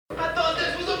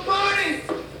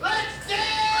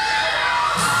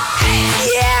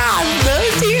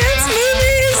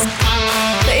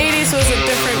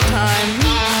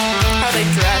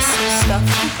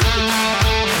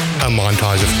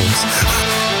movies.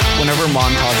 Whenever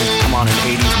montages come on in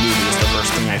 80s movies, the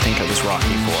first thing I think of is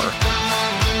Rocky IV.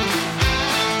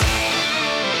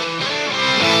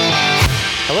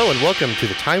 Hello and welcome to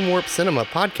the Time Warp Cinema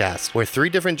podcast, where 3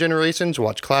 different generations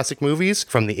watch classic movies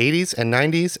from the 80s and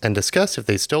 90s and discuss if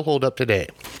they still hold up today.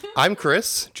 I'm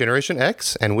Chris, Generation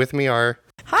X, and with me are...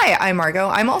 Hi, I'm Margot.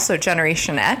 I'm also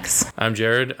Generation X. I'm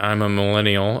Jared. I'm a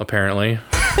millennial, apparently.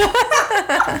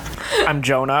 I'm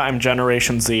Jonah. I'm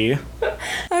Generation Z.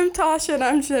 I'm Tasha, and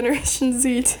I'm Generation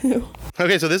Z too.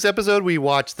 Okay, so this episode we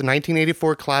watched the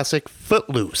 1984 classic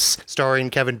Footloose, starring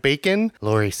Kevin Bacon,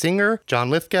 Laurie Singer, John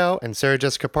Lithgow, and Sarah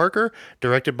Jessica Parker,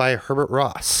 directed by Herbert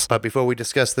Ross. But before we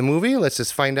discuss the movie, let's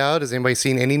just find out, has anybody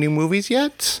seen any new movies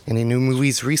yet? Any new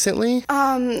movies recently?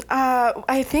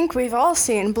 I think we've all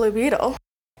seen Blue Beetle.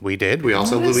 We did. We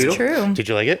also Blue Beetle. True. Did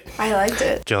you like it? I liked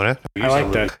it. Jonah? I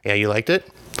liked it. Yeah, you liked it?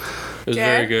 It was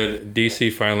very good.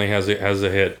 DC finally has a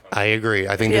hit. I agree.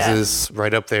 I think this is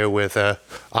right up there with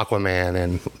Aquaman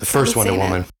and the first Wonder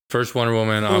Woman. First Wonder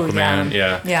Woman, Aquaman,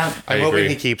 Yeah. I'm hoping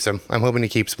he keeps him. I'm hoping he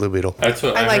keeps Blue Beetle. That's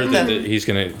what I like heard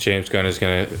that James Gunn is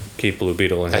gonna keep Blue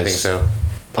Beetle in his I think so.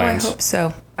 plans. I hope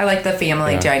so. I like the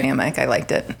family dynamic. I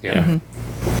liked it. Yeah.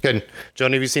 Mm-hmm. Good.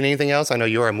 Jonah, have you seen anything else? I know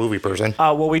you're a movie person.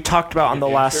 Well, we talked about on the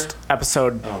last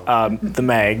episode, the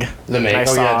Meg. The Meg. I Oh,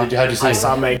 saw, yeah. How'd you see I it?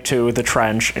 saw Meg 2, The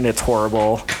Trench, and it's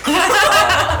horrible.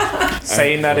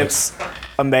 Saying that it's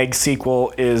a Meg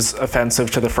sequel is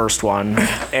offensive to the first one,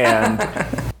 and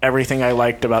everything I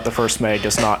liked about the first Meg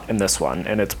is not in this one,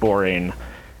 and it's boring,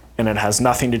 and it has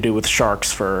nothing to do with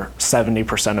sharks for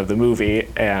 70% of the movie,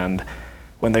 and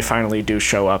when they finally do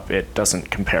show up, it doesn't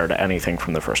compare to anything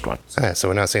from the first one. So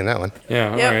we're not seeing that one.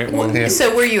 Yeah, Yep. all right. Well, Yeah.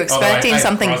 So were you expecting I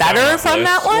something crossed that better off from list.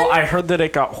 that one? Well, I heard that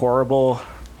it got horrible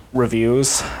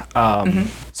reviews,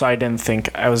 so I didn't think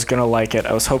I was going to like it.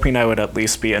 I was hoping I would at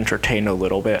least be entertained a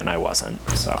little bit, and I wasn't.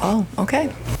 So. Oh, okay.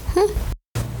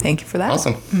 Thank you for that.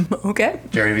 Awesome. Okay.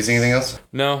 Jerry, have you seen anything else?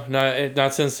 No,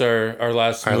 not since our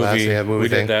last Our movie. last, movie we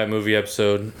thing. did that movie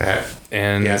episode, Yeah.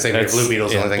 and Yeah, same here. Blue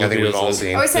Beetle's the only thing I think we've all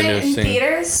seen. Are we saying The it in newest thing.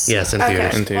 theaters? Yes, in Okay.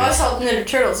 theaters. In Well, I theaters. saw Ninja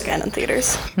Turtles again in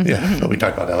theaters. Yeah, but we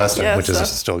talked about that last time, Yeah, which is so-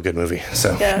 still a good movie.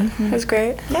 So, Yeah, it was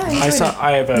great. Yeah, I enjoyed it.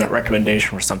 I have a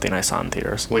recommendation for something I saw in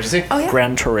theaters. what'd you see? Oh, yeah.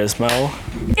 Gran Turismo.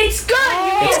 It's good!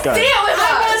 It's good.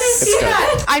 See good.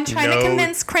 that? I'm trying No. to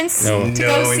convince Prince No. to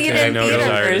go see it in no desire to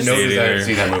theaters. No see it desire to either.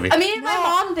 see that movie. Me and my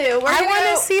mom do. I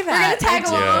wanna see that. We're gonna tag I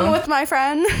do. along with my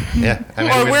friend. Yeah. I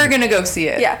mean, Or we're going to go see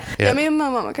it. Yeah. Yeah. Yeah, me and my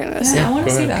mom are gonna go see I it. want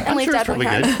to see that. And I'm leave sure it's Dad probably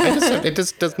behind. good. It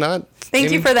just does not. Thank you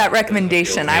seem- for that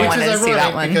recommendation. I Which wanted is to see that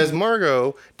ironic one. because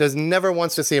Margot never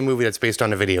wants to see a movie that's based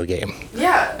on a video game.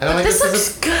 Yeah. And I'm like, This this looks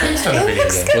is good. based on a It video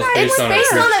looks game. good. It's It was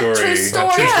based on a true story.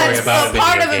 story It's about a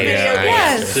part video of a game. video Yeah, game.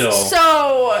 Yes. Still.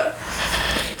 So,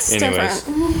 it's Anyways.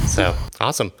 different. So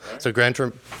awesome. So Grand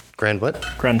what?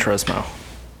 Gran Turismo.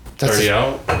 That's Already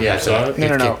out? Yeah. Saw So it?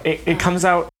 No. It comes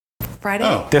out Friday?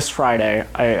 Oh. this Friday.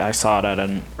 I saw it at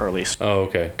an early. Oh,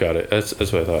 okay, got it. That's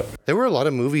what I thought. There were a lot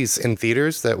of movies in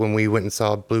theaters that when we went and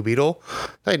saw Blue Beetle,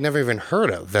 I'd never even heard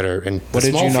of that are in the What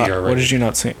did small you not? theater already. What did you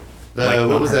not see?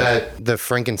 What was that? The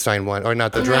Frankenstein one, or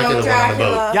not the Dracula one on the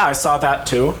boat? Yeah, I saw that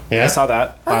too. Yeah? I saw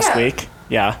that last yeah. week.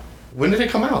 Yeah, When did it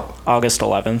come out? August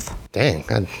 11th. Dang,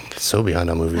 I'm so behind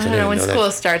on movies. I don't know. When know school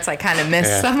that. starts, I kind of miss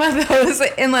Yeah. some of those,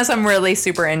 unless I'm really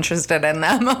super interested in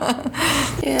them.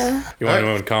 Yeah. You want to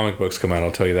know when comic books come out?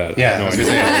 I'll tell you that. Yeah, No, I was gonna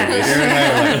say, Aaron and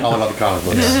I are like all about the comic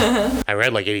books. I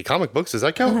read like 80 comic books. Does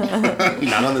that count?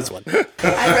 Not on this one.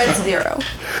 I read 0.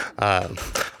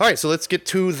 All right, so let's get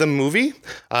to the movie.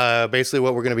 Basically,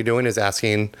 what we're going to be doing is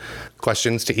asking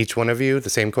questions to each one of you, the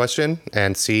same question,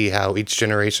 and see how each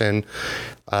generation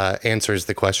answers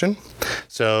the question.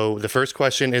 So the first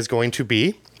question is going to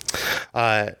be,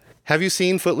 have you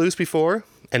seen Footloose before?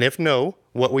 And if no,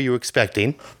 what were you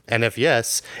expecting? And if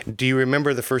yes, do you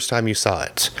remember the first time you saw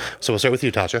it? So we'll start with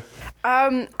you, Tasha.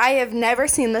 I have never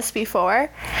seen this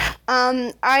before.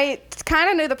 I kind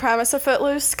of knew the premise of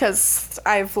Footloose because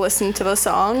I've listened to the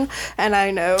song and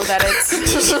I know that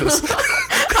it's.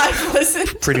 I've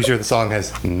listened. Pretty sure the song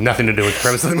has nothing to do with the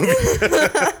premise of the movie.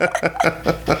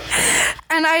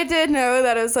 And I did know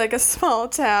that it was like a small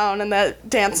town and that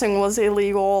dancing was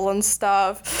illegal and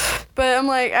stuff. But I'm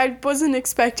like, I wasn't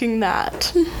expecting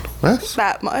that. Nice.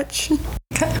 That much.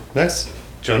 Nice.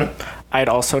 Jonah? I'd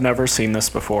also never seen this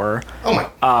before. Oh my.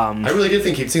 I really did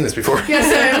think you'd seen this before.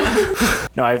 Yes,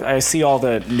 No, I see all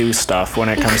the new stuff when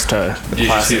it comes to Did you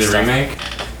classic see the stuff. remake?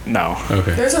 No.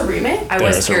 Okay. There's a remake? I There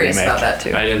was is a curious remake. about that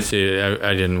too. I didn't see it.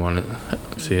 I didn't want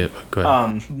to see it. But go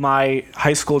ahead. My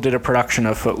high school did a production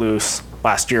of Footloose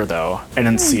last year, though. I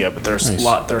didn't see it, but there's a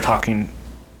lot they're talking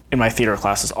in my theater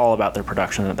classes all about their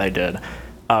production that they did.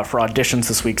 for auditions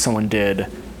this week, someone did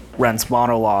Ren's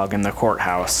monologue in the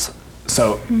courthouse.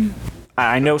 So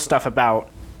I know stuff about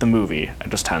the movie. I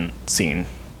just hadn't seen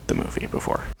the movie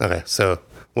before. Okay, so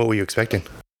what were you expecting?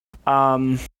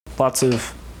 Lots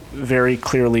of very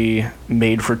clearly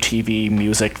made-for-TV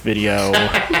music video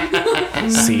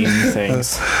scene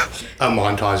things. A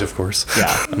montage, of course.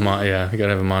 Yeah. Yeah, you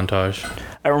gotta have a montage.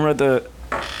 I remember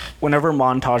whenever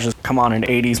montages come on in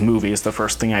 80s movies, the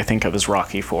first thing I think of is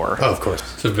Rocky IV. Oh, of course.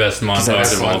 It's the best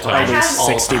montage of all At time.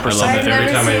 least 60%. I love I've it. Every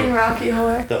never time seen Rocky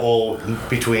Horror. The old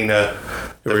between the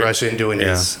Russian doing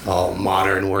his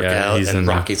modern workout he's and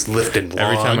Rocky's lifting logs.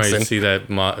 Every time I and, see that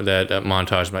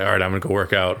montage, I'm like, all right, I'm gonna go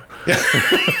work out.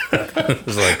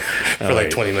 It's like for like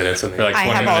 20 minutes. And for like I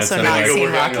 20 have minutes, also and not like, seen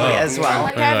oh, Rocky as well.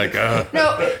 Like, I'm like,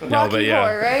 Rocky but yeah.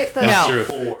 Horror, right? That's No.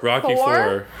 true. Rocky Four?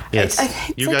 4. yes.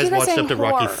 It's You like guys you were watched saying up to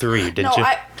Rocky horror. 3, didn't No, you?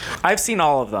 I've seen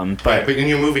all of them, Right, but but in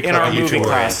your movie in club, our you movie two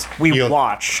class, were- we you-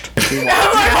 watched. Let's do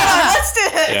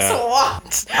it. Yeah. So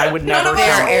what? I would never of us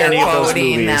count are Air any of those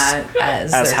quoting movies that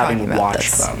as as they're having talking about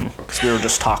watched this. them, because we were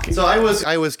just talking. So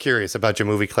I was curious about your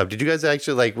movie club. Did you guys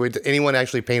actually were anyone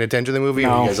actually paying attention to the movie, or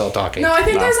were No. you guys all talking? No, I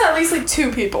think there's at least like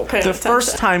 2 people paying The attention.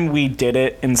 first time we did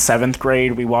it in 7th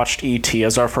grade, we watched E.T.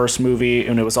 as our first movie,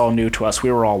 and it was all new to us.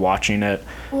 We were all watching it.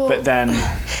 But then,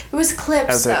 It was clips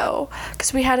As a- though,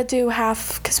 because we had to do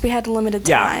half, because we had limited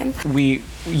yeah, time. we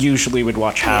usually would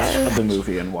watch half of the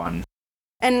movie in one.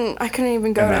 And I couldn't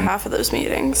even go And to then- half of those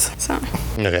meetings. So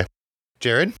Okay.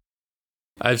 Jared?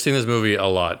 I've seen this movie a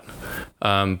lot,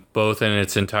 both in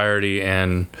its entirety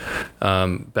and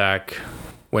back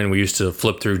when we used to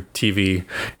flip through TV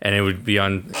and it would be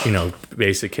on,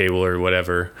 basic cable or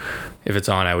whatever. If it's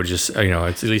on, I would just,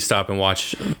 at least stop and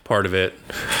watch part of it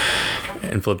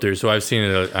and flip through. So I've seen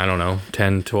it,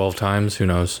 10, 12 times. Who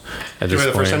knows? At Do you this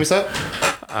remember the first time you point.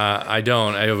 saw it? I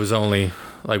don't. It was only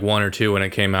like 1 or 2 when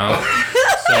it came out.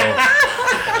 So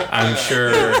I'm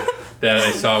sure that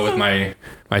I saw it with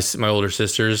my older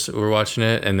sisters who were watching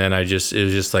it, and then it was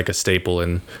just like a staple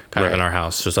in kind of in our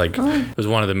house. Just like it was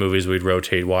one of the movies we'd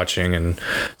rotate watching, and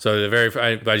so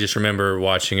I just remember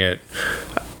watching it.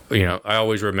 I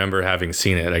always remember having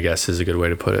seen it, I guess is a good way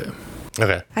to put it.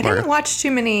 Okay. I didn't watch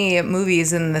too many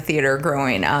movies in the theater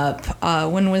growing up.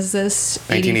 When was this?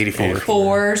 1984.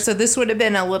 84. So this would have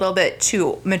been a little bit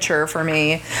too mature for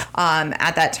me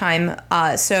at that time.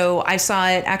 So I saw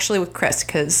it actually with Chris,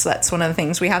 because that's one of the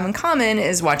things we have in common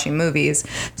is watching movies.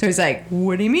 So he's like,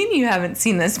 "What do you mean you haven't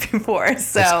seen this before?"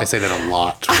 So I say that a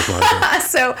lot. with my-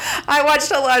 so I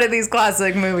watched a lot of these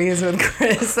classic movies with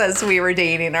Chris as we were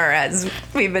dating or as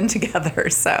we've been together.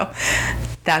 So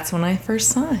that's when I first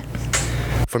saw it.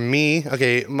 For me,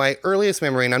 okay, my earliest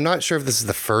memory, and I'm not sure if this is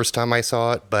the first time I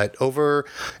saw it, but over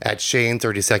at Shea and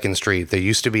 32nd Street, there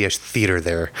used to be a theater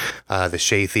there, the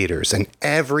Shea Theaters, and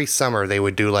every summer they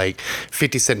would do like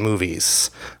 50-cent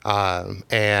movies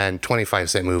and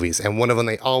 25-cent movies, and one of them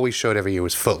they always showed every year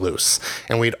was Footloose,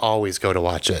 and we'd always go to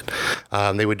watch it.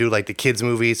 They would do like the kids'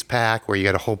 movies pack, where you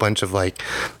got a whole bunch of like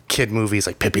kid movies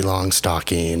like Pippi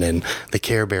Longstocking and the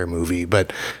Care Bear movie,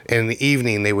 but in the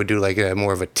evening they would do like a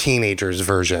more of a teenager's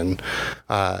version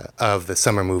of the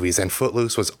summer movies, and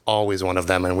Footloose was always one of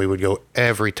them, and we would go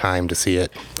every time to see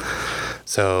it.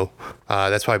 So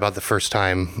that's probably about the first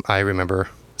time I remember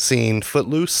seeing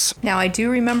Footloose. Now, I do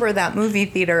remember that movie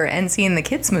theater and seeing the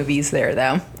kids' movies there,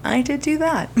 though. I did do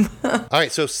that. All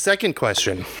right, so second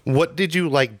question. What did you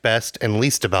like best and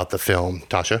least about the film,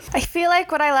 Tasha? I feel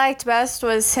like what I liked best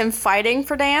was him fighting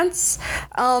for dance.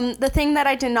 The thing that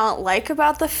I did not like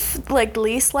about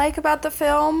least like about the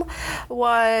film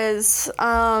was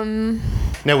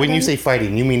Now, when you say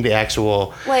fighting, you mean the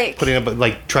actual Like- putting up,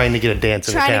 like trying to get a dance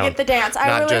in the town. trying to get the dance. I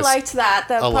not really just liked that.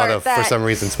 The a part lot of, that for some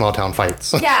reason, small town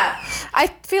fights. Yeah, I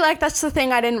feel like that's the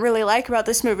thing I didn't really like about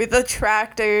this movie: the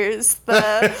tractors,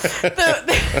 the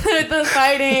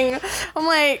fighting. I'm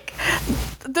like,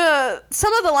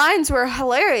 some of the lines were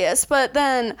hilarious, but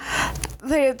then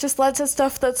they just led to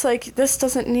stuff that's like, this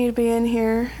doesn't need to be in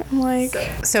here. I'm like,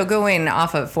 So going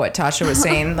off of what Tasha was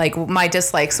saying, like my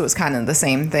dislikes was kind of the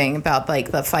same thing about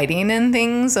like the fighting and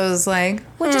things. I was like,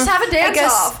 well, just have a dance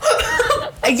guess- off.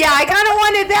 yeah, I kind of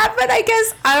wanted that, but I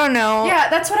guess, I don't know. Yeah,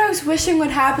 that's what I was wishing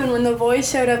would happen when the boys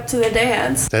showed up to the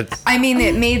dance. That's, I mean,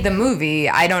 it made the movie.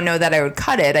 I don't know that I would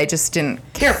cut it. I just didn't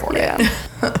care for it.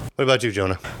 what about you,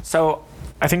 Jonah? So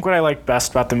I think what I liked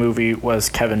best about the movie was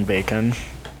Kevin Bacon.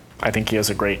 I think he has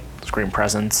a great screen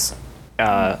presence.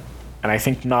 And I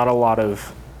think not a lot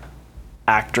of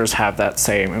actors have that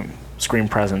same screen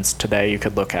presence today. You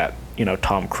could look at,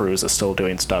 Tom Cruise is still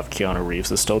doing stuff. Keanu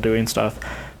Reeves is still doing stuff.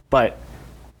 But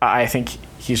I think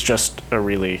he's just a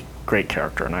really great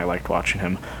character, and I liked watching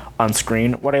him on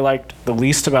screen. What I liked the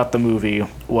least about the movie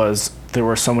was there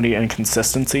were so many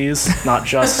inconsistencies, not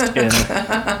just in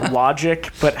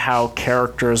logic, but how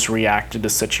characters reacted to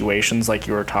situations like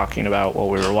you were talking about while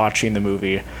we were watching the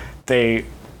movie. They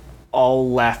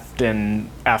all left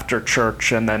after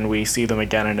church, and then we see them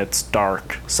again and it's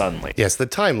dark suddenly. Yes, the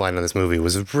timeline on this movie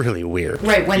was really weird.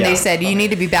 Right, when they said, you need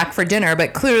to be back for dinner,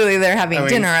 but clearly they're having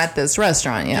dinner at this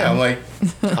restaurant. Yeah, I'm like,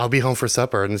 I'll be home for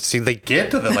supper. And see, they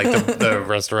get to the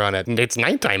restaurant and it's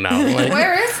nighttime now. I'm like,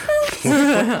 Where is this?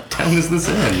 what town is this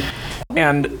in?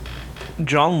 And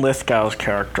John Lithgow's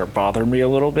character bothered me a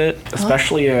little bit,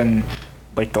 especially in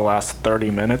like the last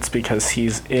 30 minutes, because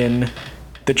he's in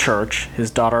the church, his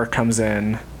daughter comes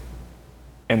in,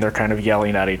 and they're kind of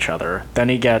yelling at each other. Then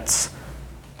he gets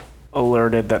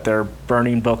alerted that they're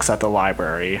burning books at the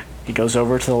library. He goes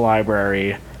over to the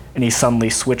library, and he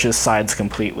suddenly switches sides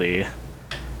completely.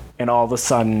 And all of a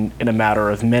sudden, in a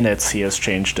matter of minutes, he has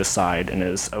changed his side and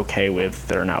is okay with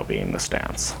there now being the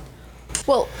stance.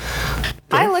 Well,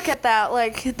 I look at that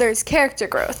like there's character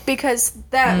growth, because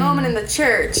that moment in the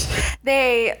church,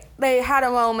 they had a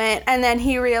moment, and then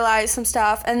he realized some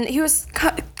stuff, and he was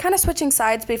kind of switching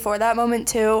sides before that moment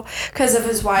too, because of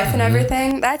his wife and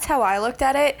everything. That's how I looked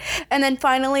at it. And then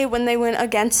finally, when they went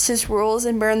against his rules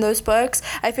and burned those books,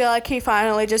 I feel like he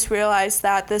finally just realized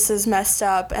that this is messed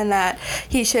up and that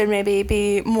he should maybe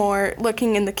be more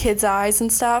looking in the kids' eyes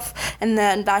and stuff. And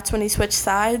then that's when he switched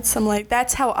sides. I'm like,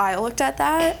 that's how I looked at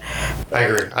that. I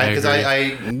agree. Because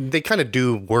they kind of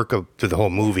do work up through the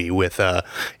whole movie with, the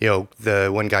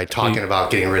one guy talking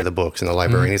about getting rid of the books in the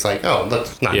library, and he's like, "Oh,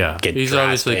 let's not get." He's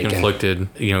obviously conflicted,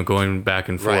 going back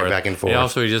and forth. Right, back and forth. And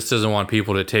also, he just doesn't want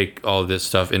people to take all of this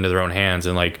stuff into their own hands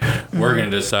and we're going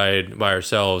to decide by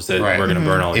ourselves that we're going to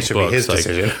burn all these books. It should be his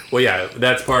decision. Well, yeah,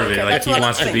 that's part of it. Like, he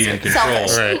wants to be in control,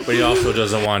 Right. but he also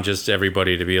doesn't want just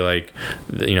everybody to be like,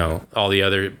 all the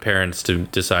other parents to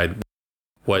decide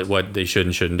what they should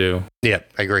and shouldn't do. Yeah,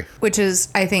 I agree. Which is,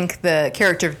 I think, the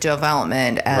character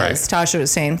development, as Tasha was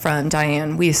saying, from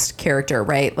Diane Weist's character,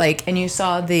 right? And you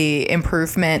saw the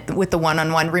improvement with the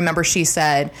one-on-one. Remember, she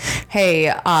said,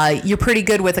 hey, you're pretty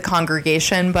good with a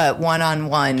congregation, but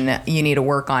one-on-one, you need to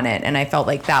work on it. And I felt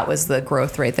like that was the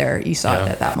growth right there. You saw it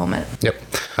at that moment. Yep.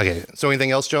 Okay. So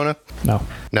anything else, Jonah? No.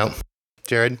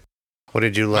 Jared? What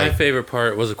did you like? My favorite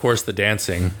part was, of course, the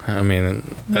dancing. I mean,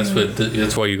 that's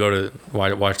why you go to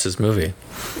watch this movie.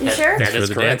 You sure? That's for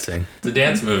the dancing. It's a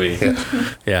dance movie.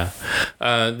 Yeah.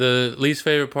 The least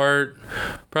favorite part,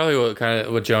 probably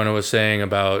what Jonah was saying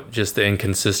about just the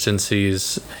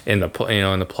inconsistencies in the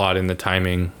plot and the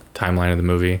timeline of the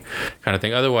movie kind of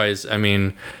thing. Otherwise, I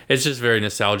mean, it's just very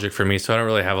nostalgic for me, so I don't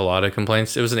really have a lot of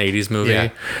complaints. It was an 80s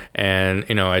movie, and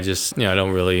I just I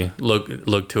don't really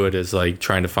look to it as like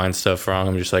trying to find stuff wrong.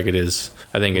 I'm just like, it is.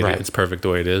 I think it's perfect the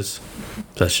way it is.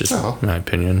 That's just my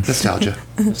opinion. Nostalgia.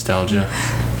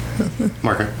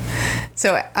 Marker.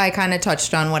 So I kind of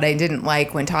touched on what I didn't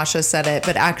like when Tasha said it,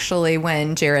 but actually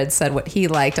when Jared said what he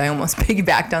liked, I almost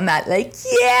piggybacked on that.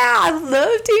 I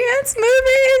love dance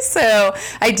movies. So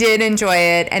I did enjoy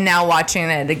it, and now watching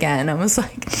it again, I was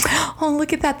like, oh,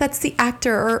 look at that. That's the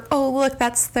actor. Or, oh, look,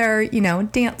 that's their,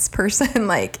 dance person.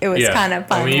 It was kind of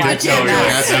fun watching that.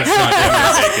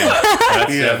 That's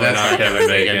definitely not Kevin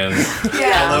Bacon.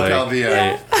 Yeah. I love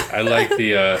how I like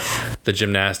the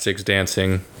gymnastics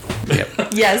dancing.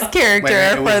 Yes,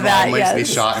 character for that. Makes me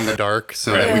shot in the dark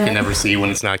so that we can never see when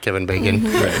it's not Kevin Bacon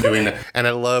doing that. And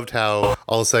I loved how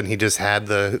all of a sudden he just had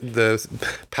the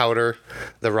powder,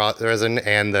 the resin,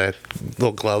 and the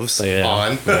little gloves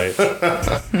on. Right.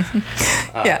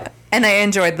 Yeah. And I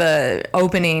enjoyed the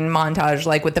opening montage,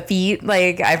 with the feet.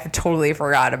 I totally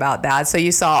forgot about that. So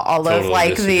you saw all of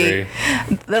disagree.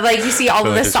 you see all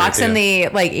of the socks and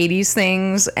disagree. the 80s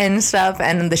things and stuff,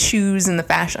 and the shoes and the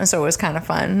fashion. So it was kind of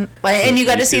fun. And you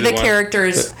got to see the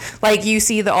characters. You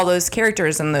see all those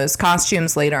characters in those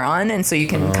costumes later on, and so you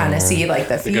can kind of see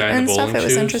the feet and stuff. It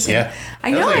was interesting. Yeah,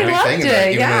 I know. I loved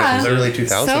it. Yeah, in the early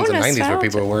 2000s and 90s where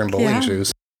people were wearing bowling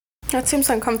shoes. That seems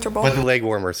uncomfortable. With the leg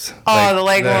warmers. Oh, the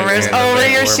leg warmers over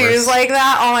your shoes like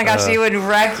that. Oh my gosh, you would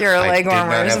wreck your leg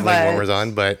warmers. I did not have leg warmers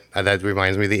on, but that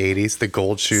reminds me of the 80s. The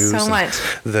gold shoes. So much.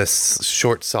 The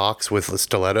short socks with the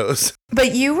stilettos.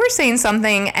 But you were saying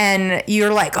something, and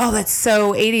you're like, oh, that's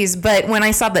so 80s. But when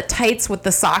I saw the tights with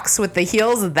the socks with the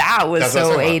heels, that was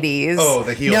so 80s. Oh,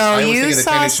 the heels. No, you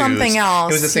saw something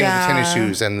else. It was the same with the tennis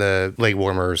shoes and the leg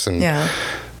warmers. And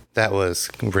that was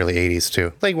really 80s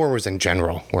too. Leg warmers in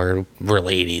general were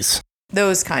really 80s.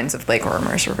 Those kinds of leg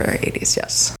warmers were very 80s,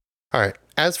 yes. All right.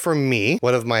 As for me,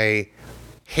 one of my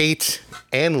hate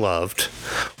and loved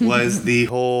was the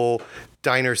whole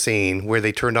diner scene where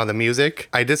they turned on the music,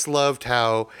 I just loved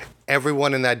how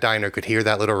everyone in that diner could hear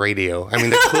that little radio. I mean,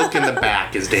 the cook in the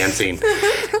back is dancing.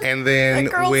 And then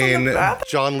when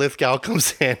John Lithgow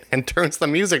comes in and turns the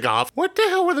music off, what the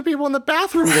hell were the people in the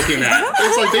bathroom looking at?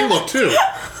 It's like they look too.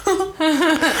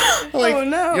 Like, Oh,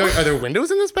 no. you know, are there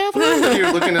windows in this bathroom? And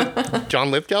you're looking at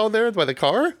John Lithgow there by the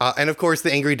car? And of course,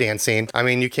 the angry dance scene. I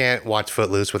mean, you can't watch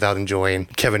Footloose without enjoying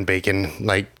Kevin Bacon,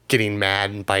 like, getting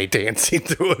mad by dancing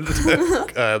through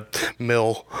a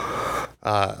mill.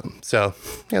 So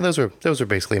yeah, those are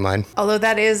basically mine. Although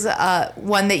that is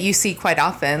one that you see quite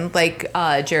often. Like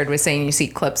Jared was saying, you see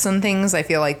clips and things. I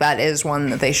feel like that is one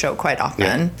that they show quite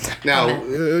often. Now,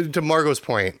 to Margot's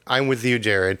point, I'm with you,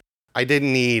 Jared. I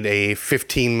didn't need a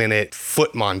 15-minute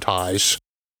foot montage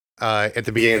at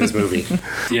the beginning of this movie.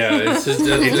 Yeah, it's just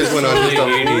It just went on just a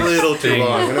little too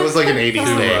long, and it was like an 80s thing.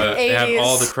 have 80s.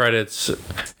 all the credits,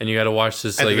 and you got to watch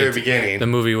this At the like very beginning. The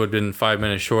movie would have been 5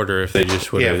 minutes shorter if they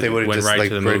just would Yeah, have if they would've went just, right like,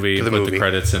 to the right movie, to the put movie. the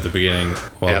credits at the beginning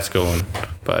while Yeah. it's going.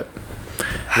 But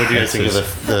What do you guys think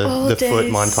of the Old foot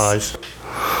days. montage?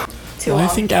 Too Well, I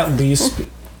long. think at least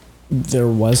there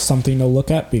was something to look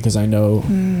at because I know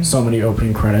so many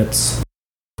opening credits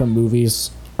from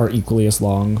movies are equally as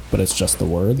long, but it's just the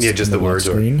words. Yeah, just on the words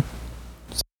or- Screen.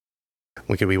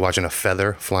 We could be watching a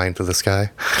feather flying through the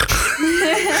sky.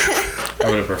 I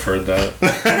would have preferred that.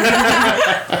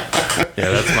 Yeah,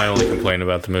 that's my only complaint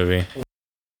about the movie.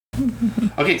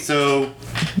 Okay, so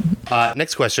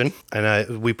next question,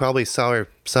 and we probably saw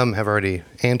some have already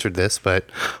answered this, but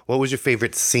what was your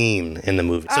favorite scene in the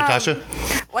movie? So Tasha?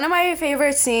 One of my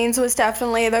favorite scenes was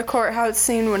definitely the courthouse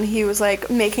scene when he was like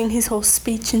making his whole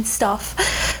speech and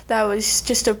stuff. That was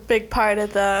just a big part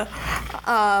of the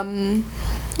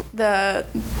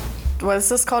what is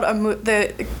this called?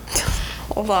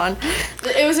 Hold on.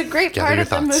 It was a great Gather part your of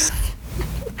the thoughts. movie.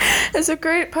 It's a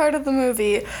great part of the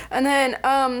movie. And then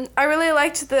I really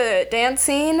liked the dance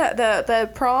scene, the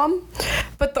prom.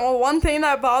 But the one thing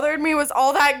that bothered me was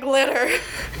all that glitter.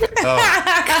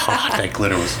 Oh, God, that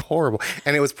glitter was horrible.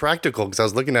 And it was practical because I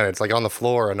was looking at it. It's like on the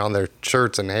floor and on their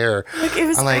shirts and hair. Like, it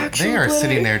was I'm like, actual they are glitter.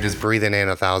 sitting there just breathing in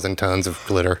 1,000 tons of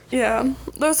glitter. Yeah,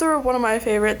 those were one of my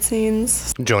favorite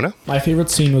scenes. Jonah? My favorite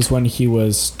scene was when he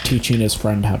was teaching his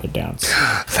friend how to dance.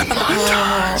 The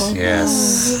montage.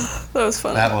 Yes. That was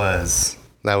fun.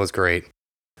 That was great.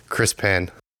 Chris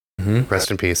Penn. Rest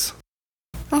in peace.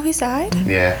 Oh, he died?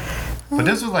 Yeah. But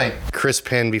this was like Chris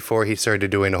Penn before he started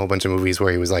doing a whole bunch of movies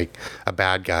where he was like a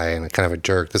bad guy and kind of a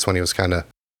jerk. This one he was kind of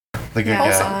the good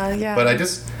guy. Yeah. But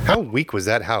how weak was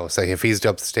that house? Like if he's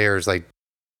upstairs like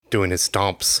doing his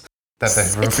stomps, that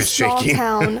the roof It's a is small shaking.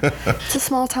 town. It's a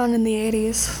small town in the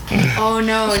 80s. Oh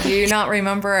no, do you not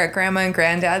remember at Grandma and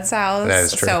Granddad's house? That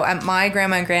is true. So at my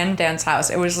Grandma and Granddad's house,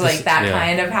 it was like that Yeah.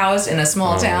 kind of house in a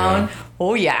small town. yeah.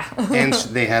 Oh yeah. And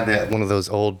they had one of those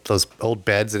old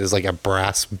beds that is like a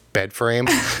brass bed frame.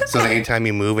 So that anytime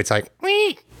you move, it's like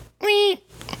wee, wee.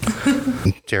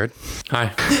 Jared, Hi.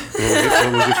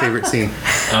 what was your favorite scene?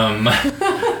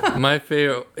 My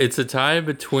favorite, it's a tie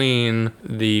between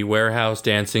the warehouse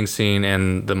dancing scene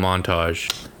and the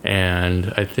montage.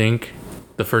 And I think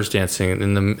the first dancing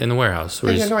in the warehouse.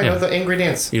 Where Yeah, he's- no, I know the angry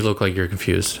dance. You look like you're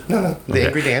confused. No, the Okay.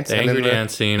 angry dance. The and then angry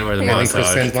dance scene or the and then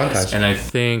Chris Penn's montage. montage. And I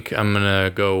think I'm going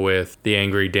to go with the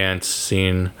angry dance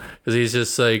scene. Because he's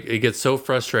just like, he gets so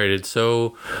frustrated,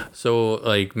 so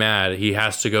like mad, he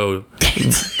has to go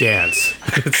dance.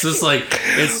 It's just like,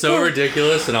 it's so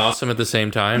ridiculous and awesome at the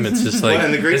same time. It's just like, Well,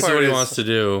 and the great this is part what he is- wants to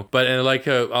do. But and like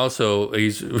also,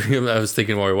 I was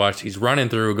thinking while we watched, he's running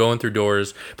through, going through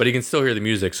doors, but he can still hear the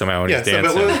music somehow when Yeah, he's so,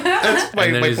 dancing. but that's my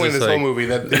And then point he's in just this whole like- movie,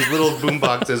 that these little boom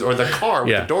boxes or the car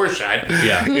with Yeah. the door shut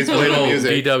Yeah, is a playing the little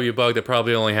music. VW Bug that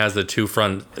probably only has the two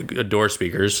front door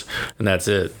speakers, and that's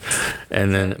it.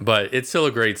 And then, but it's still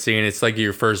a great scene. It's like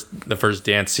the first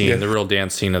dance scene, Yeah. the real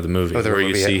dance scene of the movie, Of the where you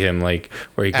movie, see yeah. him like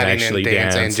where he can Adding in actually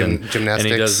dance dance and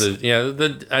gymnastics. and he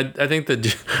does I think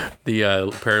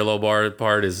the parallel bar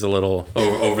part is a little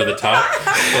over the top,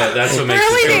 but that's what makes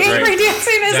Really, it the so angry great.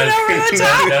 dancing isn't over the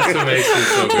top. That's what makes it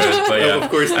so good. But yeah, Of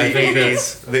course, the I think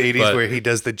 80s, but- where he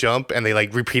does the jump and they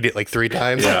like repeat it like 3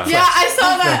 times. Yeah. Yeah, I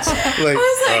saw that. Like,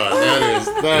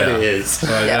 that Yeah. is.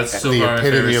 That's still The my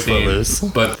epitome favorite of scene. Footloose.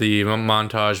 But the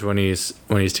montage when he's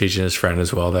teaching his friend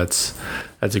as well, that's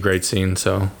a great scene.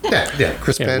 So Yeah.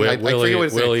 Chris Yeah, Penn. I forget what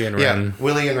his Willie name. and Ren. Yeah,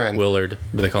 Willie and Ren. Willard,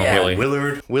 but they call Yeah. him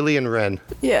Willie. Willie and Ren.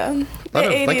 Yeah. A lot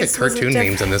of, like, 80s was cartoon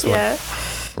names in this one. Yeah.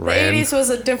 Ren. The 80s was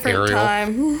a different Ariel.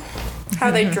 time. How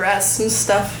they dress and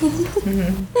stuff.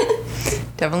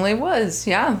 Definitely was,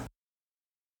 yeah.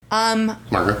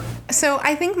 Margaret. So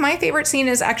I think my favorite scene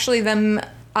is actually them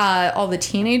all the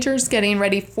teenagers getting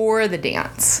ready for the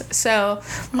dance. So,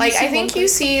 like, I think you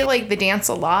see, like, the dance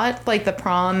a lot, like the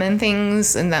prom and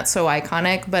things, and that's so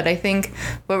iconic. But I think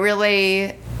what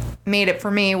really made it for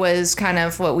me was kind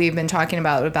of what we've been talking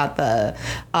about the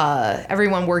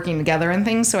everyone working together and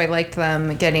things. So I liked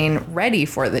them getting ready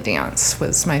for the dance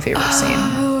was my favorite scene.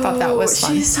 Thought that was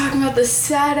fun. She's talking about the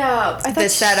setup. The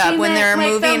setup when they're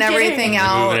moving everything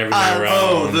out. Moving everything around.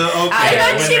 Oh, okay. I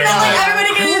thought she meant like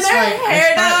everybody getting their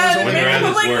hair done. When they're at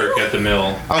his work at the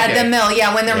mill. At the mill,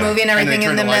 yeah, when they're moving everything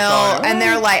in the mill, and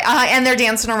they're like, and they're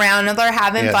dancing around, and they're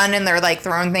having fun, and they're like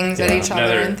throwing things at each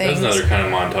other and things. That's another kind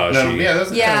of montage. That's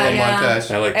kind of a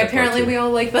montage. I like that Apparently, part too. we all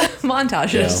like the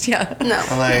montages. Yeah. No.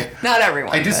 Like, Not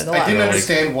everyone. I but a lot didn't of them.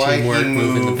 understand why he Teamwork,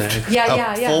 moving the moved bag.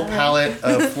 Yeah. full pallet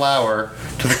of flour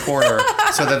to the corner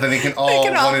so that they can all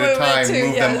can all one at a move it time too,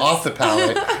 move them yes. off the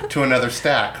pallet to another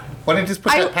stack. Why didn't you just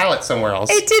put that pallet somewhere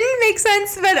else? It didn't make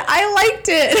sense, but I liked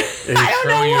it. I don't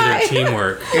know showing you why. their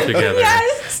teamwork together.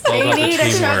 Yes. All They about the need to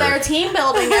show teamwork. their team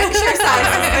building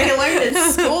exercises they learned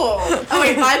in school. Oh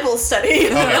wait, Bible study.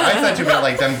 Okay, I thought you meant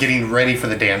like them getting ready for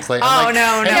the dance. Like, Oh, I'm like, no.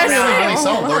 I never really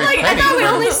saw Lori Like, I Petty. thought we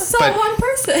only saw but- one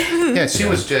person. Yeah, she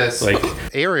was just Like-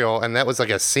 Ariel, and that was like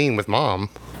a scene with mom.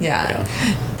 Yeah.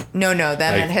 No, them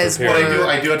Like, and his prepare- were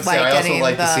I do have to say, I also getting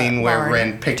like the scene where barn.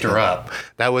 Ren picked her up.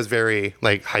 That was very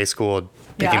like high school,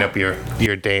 picking Yeah. up your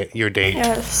date.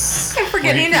 Yes.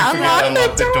 Forgetting to You forgot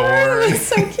unlock the door. It was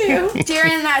so cute.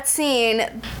 During that scene,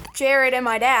 Jared and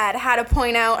my dad had to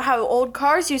point out how old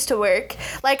cars used to work.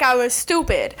 Like I was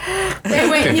stupid. They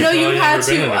went, you Probably had never been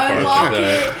to in a car unlock like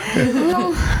it.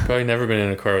 that. Probably never been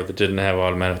in a car that didn't have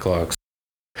automatic locks.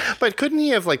 But couldn't he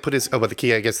have like put his the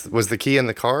key? I guess was the key in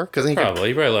the car because he could. Probably.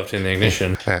 He probably left it in the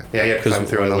ignition. Yeah, you had to climb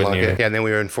through and why unlock wouldn't it. you? Yeah, and then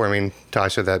we were informing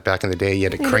Tasha that back in the day you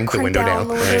had to You had to crank the window down.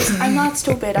 the windows. I'm not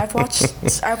stupid. I've watched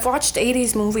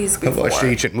 80s movies before. I've watched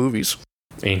ancient movies.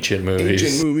 Ancient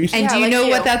movies. movies. And Yeah, do you like know you.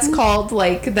 what that's called?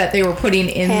 Like that they were putting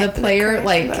in the player?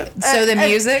 Like, so the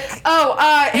music?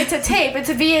 It's a tape. It's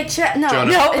a VHS. No,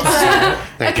 Jonah. No. it's a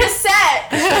Thank you. cassette.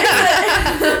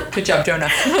 Good job, Jonah.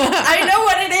 I know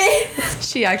what it is.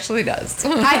 She actually does.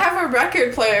 I have a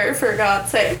record player, for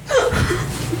God's sake.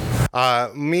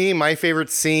 My favorite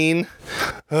scene.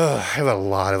 I have a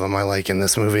lot of them I like in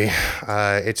this movie.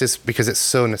 It's just because it's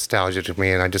so nostalgic to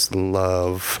me, and I just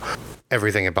love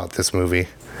everything about this movie.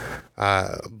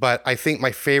 But I think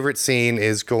my favorite scene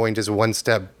is going just one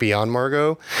step beyond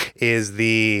Margot, is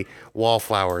the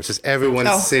wallflowers. Just everyone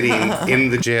sitting in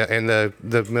the gym, in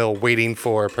the mill, waiting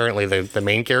for apparently the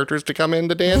main characters to come in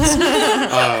to dance.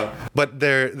 But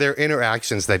their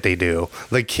interactions that they do,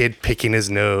 the kid picking his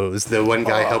nose, the one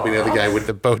guy helping the other guy with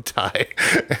the bow tie.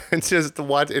 It's just to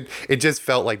watch it. It just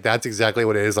felt like that's exactly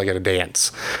what it is like at a dance,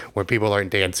 where people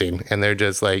aren't dancing and they're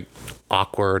just like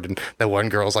awkward, and the one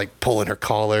girl's like pulling her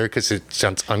collar because it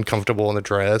sounds uncomfortable in the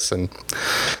dress, and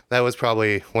that was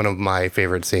probably one of my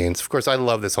favorite scenes. Of course, I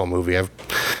love this whole movie.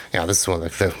 This is one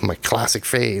of my classic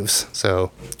faves.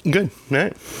 So good. All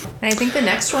right. And I think the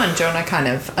next one, Jonah kind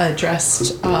of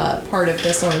addressed part of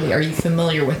this already. Are you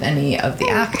familiar with any of the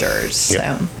actors?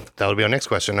 Yep. So. That'll be our next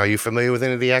question. Are you familiar with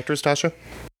any of the actors, Tasha?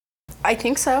 I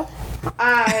think so.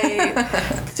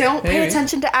 I don't pay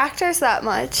attention to actors that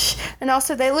much, and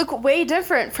also they look way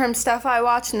different from stuff I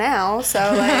watch now. So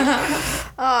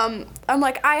I'm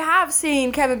like, I have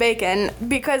seen Kevin Bacon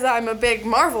because I'm a big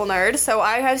Marvel nerd. So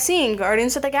I have seen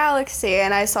Guardians of the Galaxy,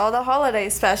 and I saw the holiday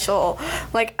special.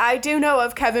 Like, I do know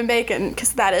of Kevin Bacon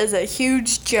because that is a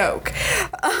huge joke.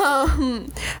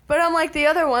 But unlike the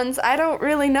other ones, I don't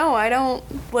really know. I don't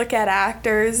look at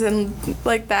actors and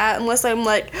like that unless I'm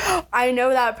like, I know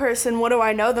that person, what do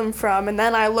I know them from? And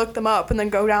then I look them up and then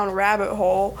go down a rabbit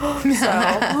hole.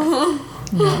 So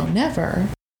No, never.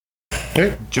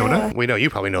 Hey, Jonah, we know you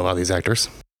probably know a lot of these actors.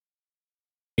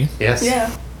 Yes.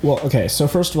 yeah. Well, okay, so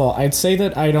first of all, I'd say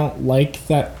that I don't like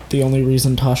that the only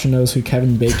reason Tasha knows who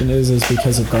Kevin Bacon is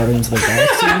because of Guardians of the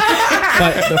Galaxy.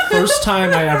 But the first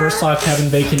time I ever saw Kevin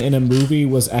Bacon in a movie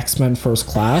was X-Men First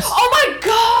Class. Oh my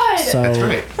god! So, That's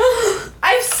right.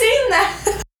 I've seen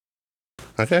that.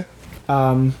 Okay.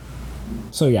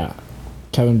 so yeah,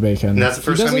 Kevin Bacon. And that's the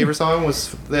first He time you doesn't- ever saw him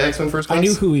was the X-Men First Class? I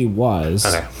knew who he was.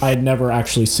 Okay. I'd never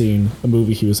actually seen a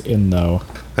movie he was in, though,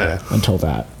 until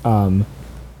that.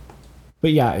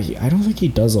 But yeah, I don't think he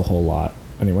does a whole lot.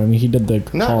 Anyway, I mean, he did the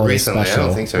Not holiday recently, I special,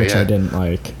 don't think so, which yeah. I didn't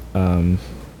like.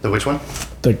 The which one?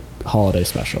 The holiday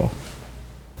special.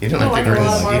 You didn't I like like the a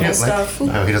lot of Guardians. You Marvel didn't stuff.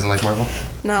 like? Oh, he doesn't like Marvel?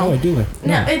 No. Oh, I do like.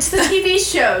 No, it's the TV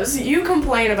shows. You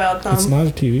complain about them. It's not a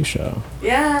TV show.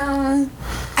 Yeah.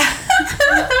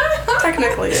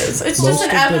 Technically it is. It's Most just an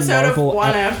of the episode Marvel of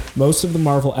one Most of the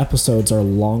Marvel episodes are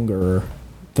longer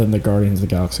than the Guardians of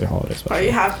the Galaxy Holiday Special. Oh,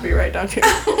 you have to be right, don't you?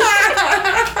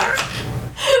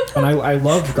 And I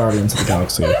loved Guardians of the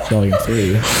Galaxy Volume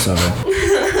 3, so...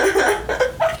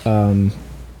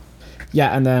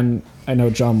 yeah, and then I know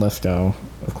John Lithgow,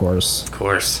 of course. Of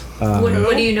course.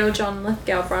 What do you know John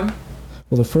Lithgow from?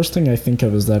 Well, the first thing I think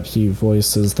of is that he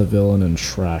voices the villain in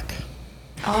Shrek.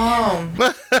 Oh.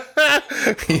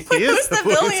 He is the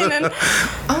villain in...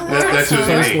 that shows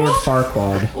you He's age. Lord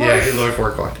Farquaad. Yeah, he's Lord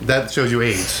Farquaad. That shows you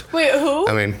age. Wait, who?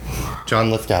 I mean, John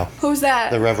Lithgow, Who's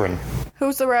that? the Reverend.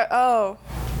 Who's the oh.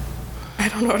 I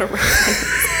don't know what a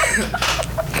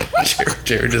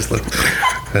Jared just looked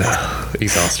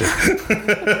exhausted.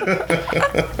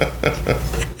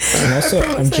 And also,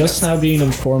 I'm just now being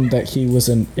informed that he was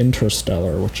in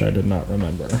Interstellar, which I did not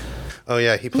remember. Oh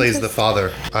yeah, he plays the father.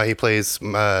 He plays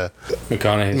McConaughey's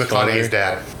McConaughey's father.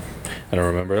 dad. I don't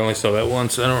remember. I only saw that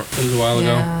once. It was a while ago.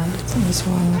 Yeah, it's almost a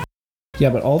while. Yeah,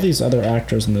 but all these other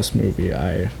actors in this movie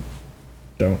I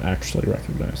don't actually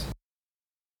recognize.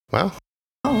 Wow.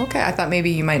 Oh, okay. I thought maybe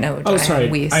you might know. Oh, Diane sorry.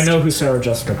 Wiest. I know who Sarah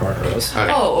Jessica Parker is.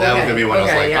 Okay. Oh, okay. That was gonna be one I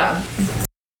was like, yeah.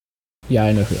 Yeah,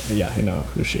 I know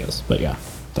who she is. But yeah,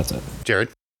 that's it. Jared.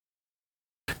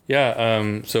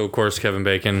 Yeah. So of course Kevin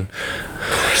Bacon.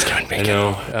 I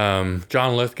know.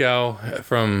 John Lithgow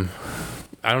from.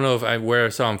 I don't know where I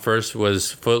saw him first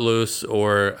was Footloose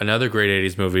or another great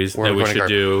 80s movies that we should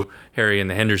do, Harry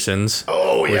and the Hendersons.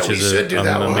 Oh yeah, which we is should do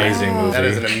that one. amazing movie. That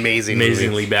is an amazingly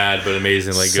movie. bad but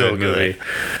amazingly So good movie.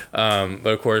 But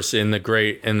of course in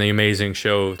the amazing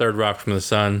show Third Rock from the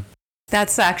Sun.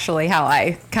 That's actually how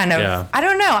I kind of. Yeah. I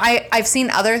don't know. I've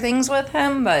seen other things with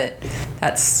him, but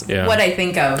that's what I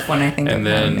think of when I think of And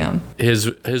him. then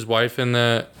his wife in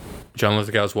the John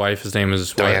Lithgow's wife, his name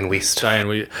is Diane Wiest. Diane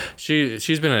Wiest.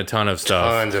 She's been in a ton of stuff.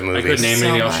 Tons of movies. I couldn't name So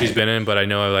anything else much. she's been in, but I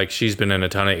know she's been in a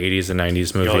ton of 80s and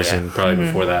 90s movies yeah. and probably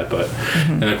before that. But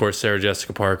and of course Sarah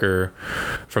Jessica Parker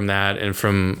from that and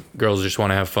from Girls Just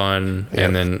Want to Have Fun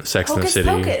and then Sex and the Hocus City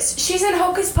Pocus. She's in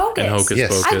Hocus Pocus. and Hocus Yes.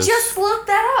 Pocus. I just looked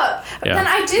that up. Yeah. Then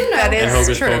I do know That is- and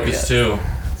Hocus true, Pocus too.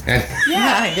 And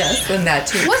Yeah, I guess. And that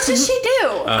too. What does she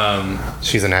do?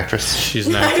 she's an actress. She's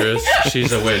an actress.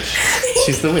 She's a witch.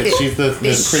 She's the witch. She's the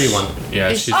pretty one. Yeah,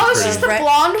 she's Oh, the she's pretty. the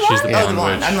blonde one? She's the Oh, blonde the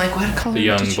blonde. witch. I'm like, what color? The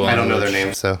young did she- blonde. I don't know their witch.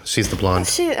 names, so she's the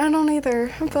blonde. I don't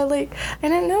either. But I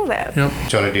didn't know that. Yep.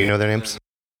 Jonah, do you know their names?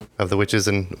 Of the witches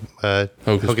and Hocus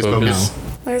Hocus Pocus.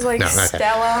 Pocus? There's like No, okay.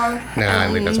 Stella. No,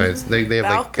 I think that's right. They have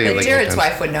like Jared's names.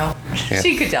 wife would know.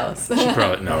 She could tell us.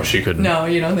 Probably no, she couldn't. No,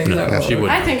 you don't think so? She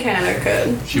wouldn't. I think Hannah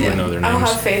could. She wouldn't know their I don't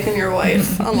names. have faith in your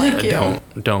wife, unlike you.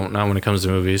 Don't. Not when it comes to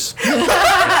movies. She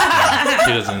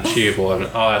doesn't. She will.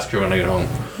 I'll ask her when I get home.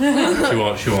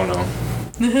 She won't know.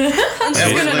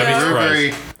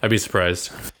 I'd be surprised.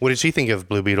 What did she think of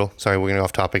Blue Beetle? Sorry, we're gonna go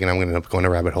off topic, and I'm gonna go into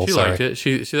a rabbit hole. She Sorry. liked it.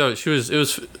 She thought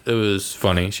it was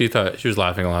funny. She thought she was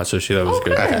laughing a lot, so she thought it was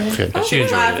good. Okay, good. She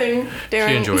enjoyed laughing it. during-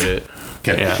 She enjoyed it.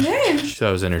 Good. Yeah. She thought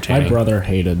it was My entertaining. brother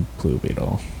hated Blue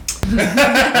Beetle.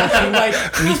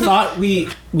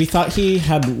 we thought he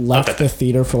had left the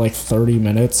theater for like 30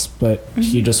 minutes, but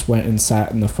he just went and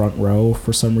sat in the front row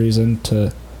for some reason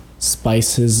to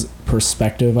spice his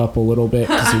perspective up a little bit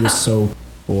because he was so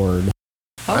bored.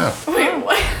 Wow. Wait,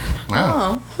 what?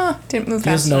 Wow. Oh, huh. Didn't move He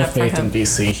has fast no enough for faith him. in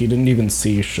DC. He didn't even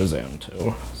see Shazam 2.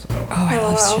 So. Oh, I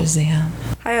love wow. Shazam.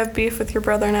 I have beef with your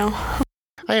brother now.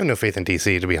 I have no faith in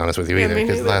DC, to be honest with you, Yeah, either, me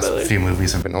because the neither, last but- few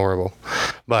movies have been horrible.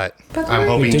 But I'm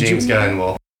hoping Did you- James Gunn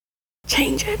will.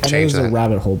 Change it. I know Change it was a that.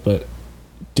 rabbit hole, but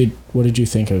what did you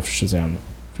think of Shazam?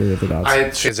 Fury of the Gods?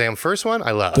 Shazam first one,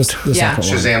 I loved. the Yeah. second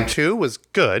one. Shazam 2 was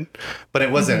good, but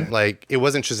it wasn't it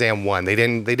wasn't Shazam 1. They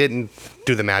didn't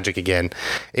do the magic again.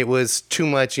 It was too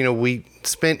much, we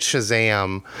spent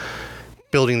Shazam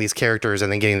building these characters and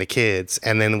then getting the kids,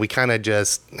 and then we kind of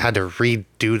just had to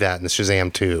redo that in the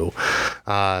Shazam 2.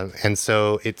 And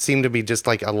so it seemed to be just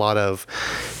like a lot of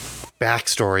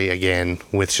backstory again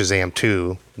with Shazam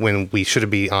 2 when we should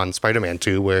be on Spider-Man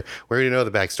 2 where we already know the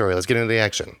backstory. Let's get into the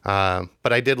action.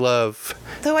 But I did love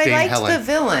Though I Dame liked Helen. the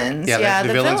villains. Yeah, Yeah, the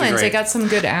the villains are villains. They great. got some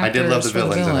good actors. did love the for the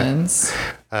villains in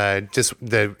it. villains. Just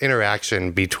the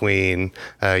interaction between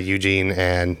Eugene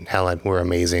and Helen were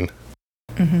amazing.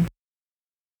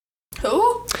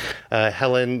 Who?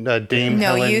 Helen, Dame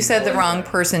No, Helen. you said the wrong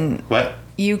person. What?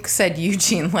 You said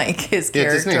Eugene, like his Yeah,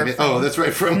 it's his character. name. from- Oh, that's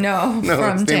right. From No, no,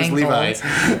 from his name's Levi.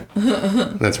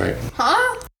 Tangled. That's right.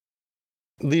 Huh?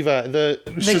 Levi, the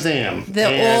Shazam. The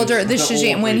and older, the old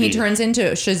Shazam, when he lady. turns into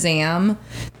Shazam,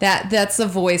 that's the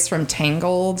voice from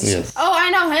Tangled. Yes. Oh,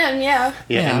 I know him, yeah.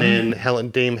 Yeah, Yeah. and then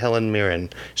Dame Helen Mirren.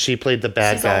 She played the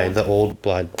bad She's guy, old. the old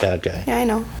bad guy. Yeah, I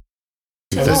know.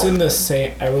 I was in the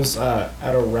same. I was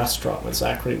at a restaurant with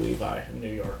Zachary Levi in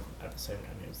New York at the same time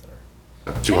he was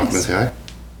there. Did you walk in and say hi?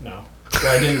 No,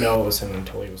 well, I didn't know it was him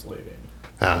until he was leaving.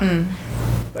 Ah.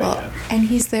 But Well, yeah. and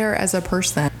he's there as a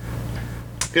person.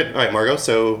 Good. All right, Margot.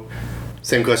 So,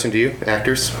 same question to you.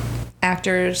 Actors.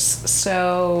 Actors.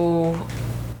 So,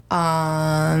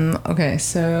 okay.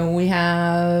 So we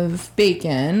have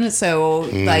Bacon. So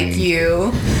like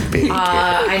you,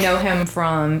 I know him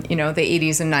from the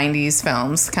 80s and 90s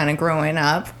films. Kind of growing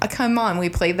up. Come on, we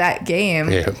played that game.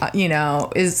 Yeah.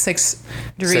 Is 6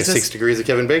 degrees. 6 degrees of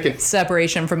Kevin Bacon.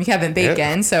 Separation from Kevin Bacon.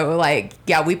 Yeah. So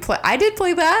we play. I did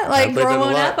play that. played that a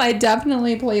Growing lot. up, I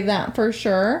definitely played that for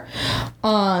sure.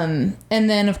 And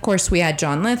then of course we had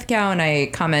John Lithgow, and I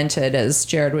commented as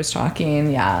Jared was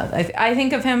talking. Yeah, I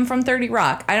think of him from 30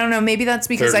 Rock. I don't know. Maybe that's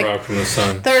because Third Rock from the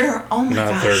Sun. Oh my Not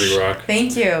gosh. 30 Rock.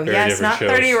 Thank you. Very Yes, different not shows.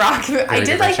 30 Rock. I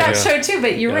did like that show too,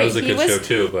 but you're Yeah, right. that was a He good show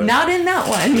too, but not in that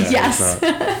one. Yeah, Yes.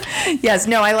 it's Yes.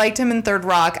 No, I liked him in Third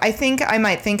Rock. I think I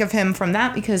might think of him from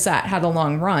that because that had a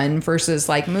long run versus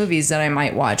like movies that I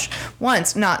might watch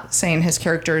once. Not saying his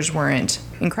characters weren't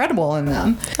incredible in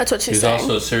them. That's what she's He's saying.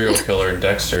 also a serial killer in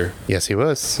Dexter, Yes, he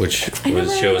was. which I never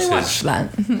shows really watched his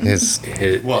that. His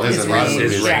his, Well, there's His a lot of range.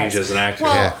 movies. his range Yes. as an actor.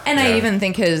 Well, Yeah. and I Yeah. even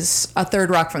think a Third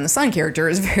Rock from the Sun character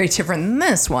is very different than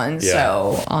this one. Yeah.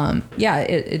 So,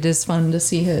 it is fun to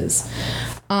see his.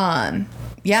 Diane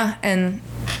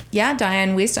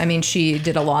Wiest. I mean, she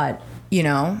did a lot.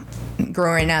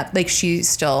 Growing up, like she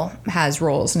still has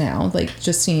roles now. Like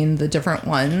just seeing the different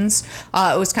ones,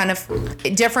 it was kind of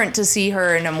different to see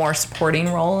her in a more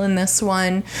supporting role in this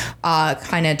one.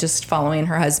 Kind of just following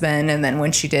her husband, and then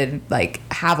when she did like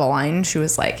have a line, she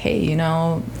was like, "Hey,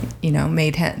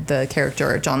 made the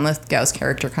character John Lithgow's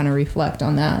character kind of reflect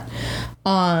on that."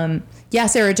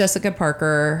 Sarah Jessica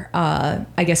Parker.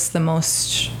 I guess the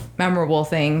most memorable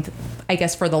thing, I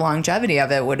guess, for the longevity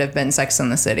of it would have been Sex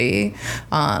and the City.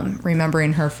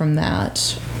 Remembering her from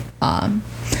that.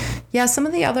 Some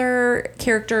of the other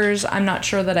characters, I'm not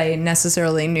sure that I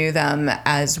necessarily knew them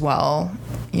as well,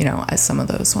 as some of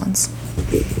those ones.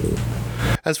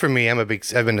 As for me, I've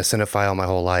been a cinephile my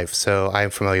whole life, so I'm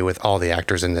familiar with all the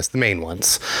actors in this, the main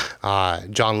ones.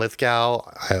 John Lithgow,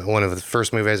 one of the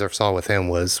first movies I ever saw with him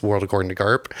was World According to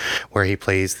Garp, where he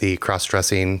plays the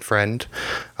cross-dressing friend.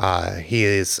 He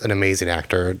is an amazing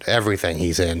actor. Everything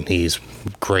he's in, he's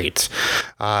great.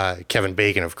 Kevin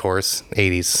Bacon, of course,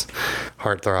 80s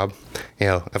heartthrob.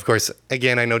 Of course,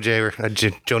 again, I know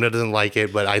Jonah doesn't like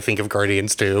it, but I think of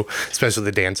Guardians too, especially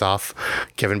the dance-off.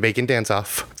 Kevin Bacon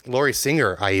dance-off. Laurie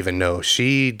Singer, I even know.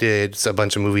 She did a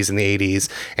bunch of movies in the 80s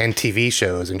and TV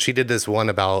shows, and she did this one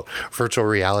about virtual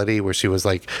reality where she was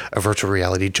like a virtual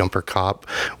reality jumper cop,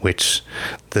 which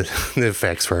the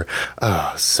effects were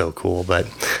so cool. But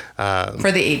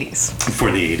For the 80s.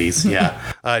 for the 80s,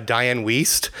 yeah. Diane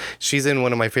Wiest, she's in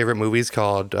one of my favorite movies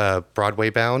called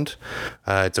Broadway Bound.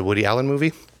 It's a Woody Allen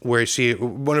movie where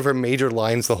one of her major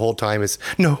lines the whole time is,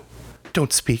 "No,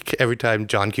 don't speak," every time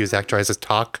John Cusack tries to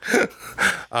talk.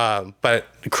 But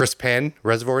Chris Penn,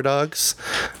 Reservoir Dogs.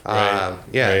 Right,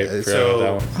 forgot So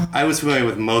about that I was familiar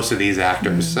with most of these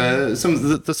actors. Some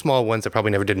of the small ones that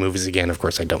probably never did movies again. Of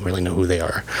course, I don't really know who they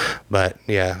are. But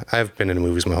yeah, I've been in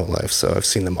movies my whole life, so I've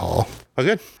seen them all. Oh,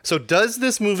 good. So does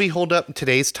this movie hold up in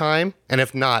today's time? And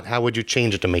if not, how would you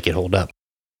change it to make it hold up?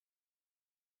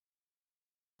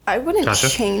 I wouldn't Gotcha.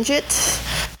 change it,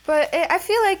 but I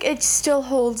feel like it still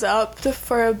holds up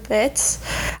for a bit.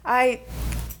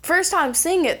 First time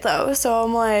seeing it though, so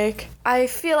I'm like, I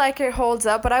feel like it holds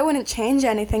up, but I wouldn't change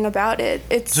anything about it.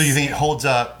 It's So you think it holds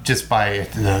up just by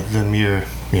the mere,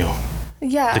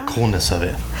 yeah. the coolness of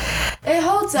it? It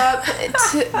holds up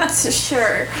to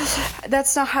sure.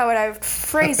 That's not how I would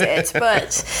phrase it,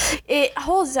 but it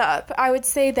holds up. I would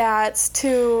say that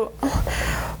to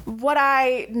what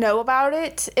I know about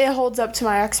it, it holds up to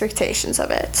my expectations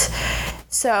of it.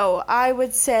 So I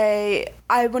would say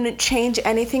I wouldn't change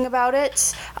anything about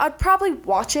it. I'd probably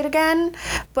watch it again,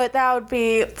 but that would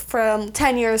be from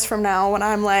 10 years from now when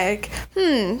I'm like,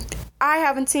 I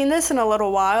haven't seen this in a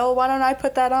little while. Why don't I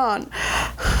put that on?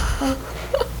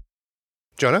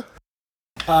 Jonah?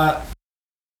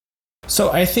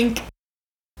 So I think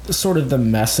sort of the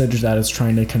message that is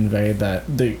trying to convey that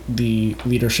the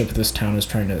leadership of this town is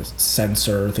trying to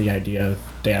censor the idea of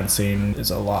dancing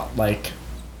is a lot like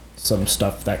some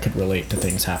stuff that could relate to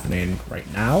things happening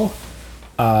right now.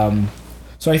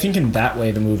 So I think in that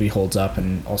way the movie holds up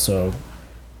and also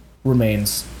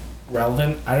remains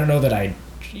relevant. I don't know that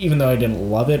even though I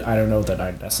didn't love it, I don't know that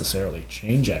I'd necessarily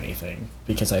change anything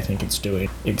because I think it's doing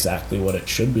exactly what it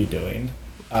should be doing.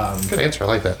 Good answer. I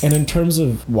like that. And in terms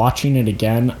of watching it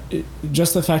again,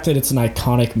 just the fact that it's an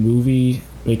iconic movie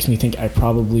makes me think I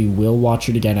probably will watch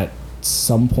it again at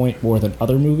some point more than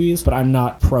other movies, but I'm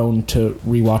not prone to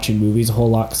rewatching movies a whole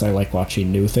lot because I like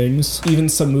watching new things. Even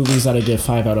some movies that I give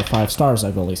 5 out of 5 stars,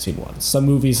 I've only seen once. Some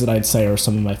movies that I'd say are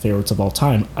some of my favorites of all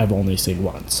time, I've only seen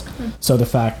once. So the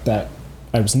fact that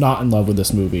I was not in love with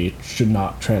this movie should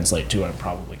not translate to I'm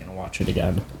probably going to watch it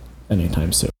again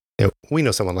anytime soon. Yeah, we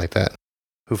know someone like that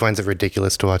who finds it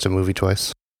ridiculous to watch a movie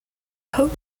twice.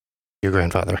 Who? Your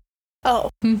grandfather.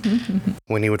 Oh.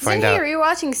 When he would find Isn't out, he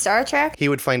rewatching Star Trek? he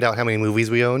would find out how many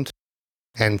movies we owned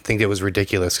and think it was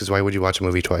ridiculous because why would you watch a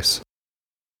movie twice?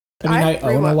 I mean, I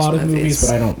own a rewatch lot of movies, movies.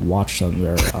 but I don't watch them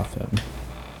very often.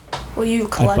 Well, you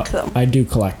collect them. I do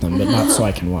collect them, but not so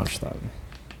I can watch them.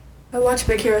 I watch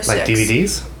Big Hero 6. Like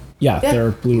DVDs? Yeah, Yeah.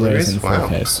 they're Blu-rays and Wow.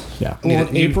 4Ks. Yeah. You Well, did-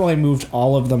 in you- April, I moved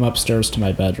all of them upstairs to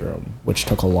my bedroom, which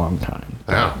took a long time.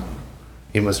 Wow.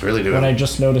 You must really do But I it.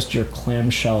 just noticed your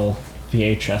clamshell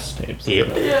VHS tapes.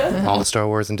 Yep. All the Star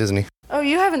Wars and Disney. Oh,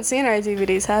 you haven't seen our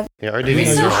DVDs, have Yeah, our We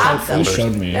DVDs still are have them. You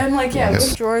showed me. And like, yeah, Yes. we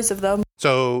have drawers of them.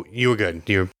 So you were good.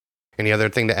 Any other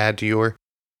thing to add to your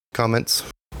comments?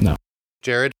 No.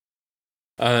 Jared?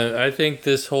 I think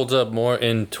this holds up more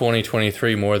in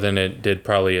 2023 more than it did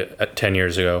probably 10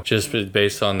 years ago, just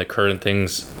based on the current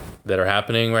things that are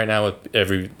happening right now with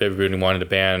everybody wanting to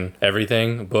ban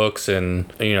everything, books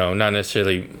and, not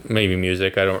necessarily maybe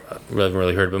music. I haven't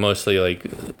really heard, but mostly like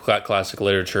classic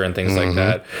literature and things like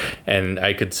that. And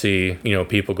I could see,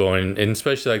 people going, and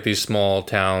especially like these small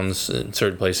towns in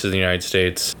certain places in the United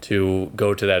States, to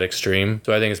go to that extreme.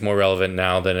 So I think it's more relevant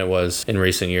now than it was in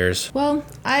recent years. Well,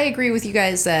 I agree with you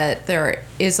guys that there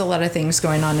is a lot of things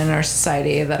going on in our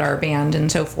society that are banned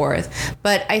and so forth.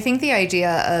 But I think the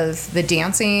idea of the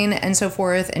dancing and so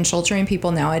forth and sheltering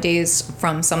people nowadays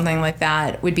from something like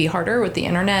that would be harder with the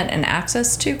internet and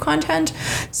access to content.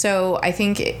 So I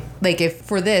think if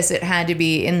for this it had to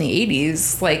be in the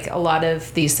 80s, like a lot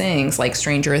of these things like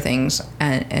Stranger Things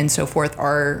and so forth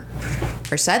are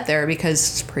set there because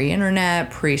it's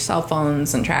pre-internet, pre-cell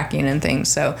phones and tracking and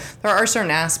things. So there are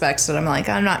certain aspects that I'm like,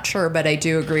 I'm not sure, but I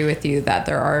do agree with you that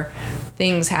there are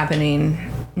things happening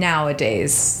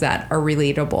nowadays that are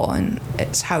relatable, and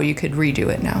it's how you could redo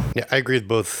it now. Yeah, I agree with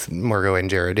both Margot and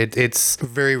Jared. It's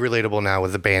very relatable now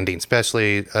with the banning,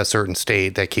 especially a certain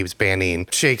state that keeps banning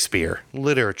Shakespeare,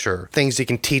 literature, things you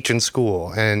can teach in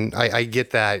school. And I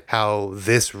get that, how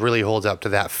this really holds up to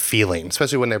that feeling,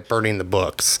 especially when they're burning the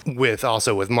books.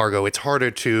 With Margot, it's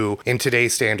harder to, in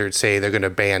today's standards, say they're going to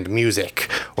ban music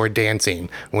or dancing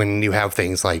when you have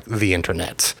things like the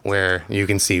internet, where you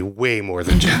can see way more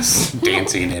than just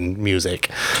dancing and music.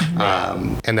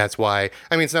 And that's why,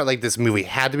 it's not like this movie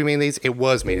had to be made in the 80s. It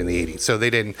was made in the 80s. So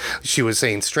she was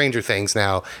saying Stranger Things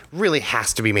now really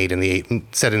has to be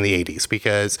set in the 80s,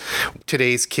 because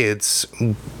today's kids,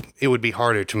 it would be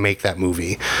harder to make that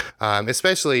movie.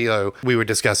 Especially, we were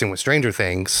discussing with Stranger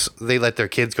Things, they let their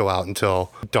kids go out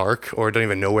until dark or don't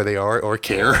even know where they are or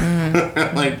care.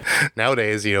 Like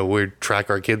nowadays, we track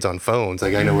our kids on phones.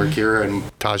 Like I know where Kira and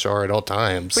Tasha are at all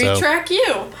times. We track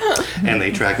you. And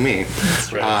they track me.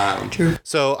 True.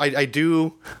 So I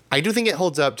do think it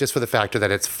holds up just for the factor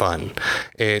that it's fun.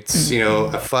 It's,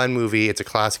 a fun movie. It's a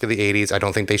classic of the 80s. I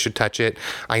don't think they should touch it.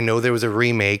 I know there was a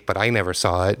remake, but I never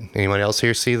saw it. Anyone else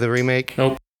here see the remake?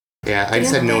 Nope. Yeah, I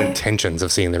just had no intentions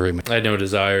of seeing the remake. I had no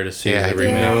desire to see I the had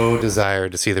remake. no desire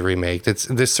to see the remake.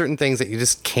 There's certain things that you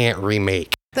just can't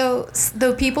remake. Though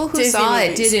the people who Disney saw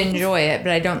movies. it did enjoy it,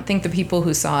 but I don't think the people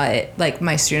who saw it, like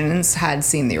my students, had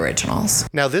seen the originals.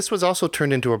 Now, this was also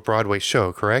turned into a Broadway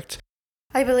show, correct?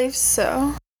 I believe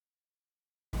so.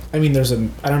 I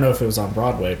don't know if it was on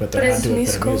Broadway, but there But had it's to have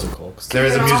musical. been a musical. 'cause- There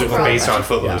is a It's musical off-Broadway. based on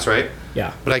Footloose, Yeah. right?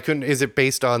 Yeah, But is it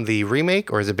based on the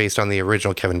remake or is it based on the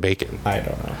original Kevin Bacon? I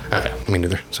don't know. Okay, me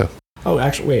neither. So Oh,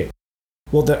 actually, wait.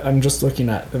 Well, I'm just looking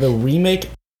at the remake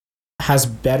has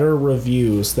better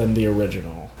reviews than the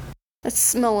original.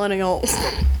 It's millennials.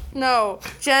 No,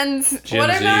 Gen Gen What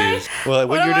am I? Zs. well,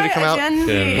 what year did it come out? Gen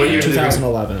Z. What year did it come out?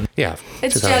 2011. Yeah,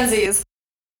 It's 2000.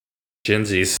 Gen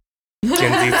Zs.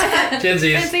 Gen Zs. Gen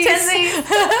Z. Gen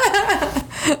Zs.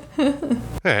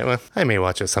 All right, well, I may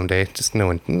watch it someday. Just I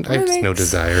have just no Remakes.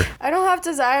 desire. I don't have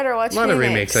desire to watch A lot of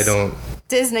remakes I don't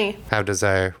Disney. have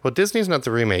desire. Well, Disney's not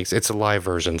the remakes; it's the live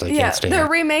versions. I Yeah, can't stand. they're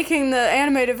remaking the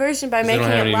animated version by They making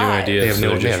don't have it any new live. They ideas. have no-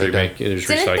 They're just yeah, they're they're just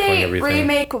Didn't recycling they everything.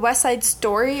 remake West Side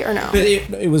Story or no?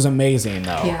 It was amazing,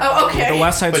 though. Yeah. Oh, okay. The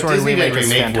West Side But Story Disney remake didn't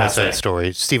is remake West Side fantastic.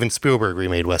 Story. Steven Spielberg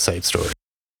remade West Side Story.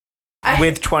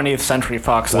 With 20th Century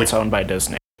Fox, that's owned by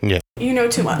Disney. You know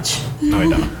too much. No, I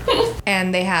don't.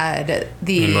 and they had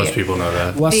the. Most people know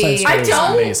that. West Side Story I is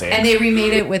don't. amazing. And they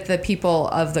remade it with the people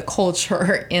of the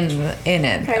culture in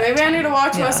it. Okay, maybe I need to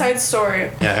watch West Side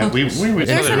Story. Yeah, we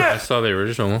I saw the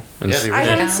original. Yeah, the I original.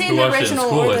 haven't seen We the watched it in original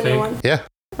school, or I the new think. one. Yeah.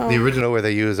 The original where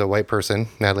they use a white person,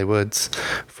 Natalie Woods,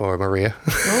 for Maria.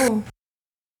 Oh.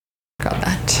 Got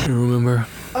that. I remember.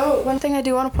 Oh, one thing I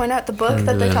do want to point out, the book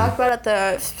that they talk about at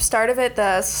the start of it,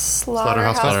 the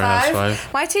Slaughterhouse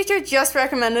Five. My teacher just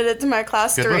recommended it to my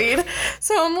class to read.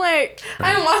 So I'm like,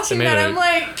 I'm watching that, I'm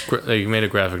like... You made a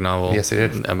graphic novel. Yes,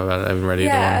 it did. I haven't read either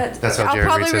Yeah, one. That's how I'll Jared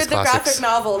probably reads read his the classics. graphic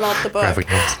novel, not the book. Graphic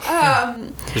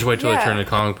novels. Just wait till they yeah. turn into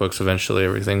comic books. Eventually,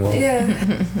 everything will.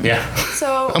 Yeah. Yeah.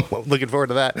 So I'm looking forward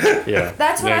to that. Yeah.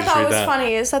 that's what Yeah, I just thought read was that.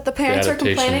 funny, is that the parents were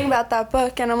adaptation. complaining about that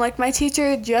book, and I'm like, my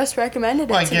teacher just recommended it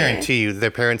Well, I to me. guarantee you,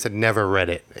 their parents had never read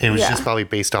it. It was Yeah. just probably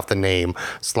based off the name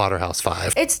Slaughterhouse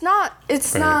Five. It's not,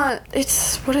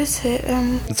 what is it?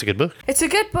 It's a good book. It's a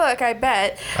good book, I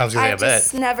bet. I was gonna say, I bet.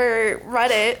 just never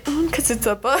read it because it's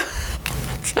a book.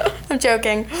 I'm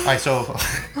joking. I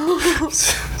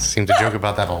seem to joke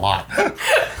about that a lot.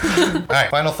 All right,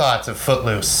 final thoughts of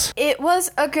Footloose. It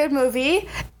was a good movie.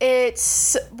 It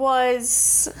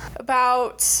was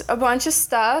about a bunch of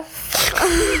stuff.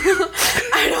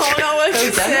 I don't know what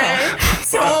to say.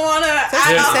 Someone want to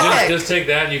add on? specific. Just take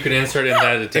that and you can insert in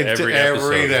that to every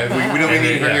episode. We don't even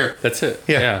need her Yeah, here. that's it.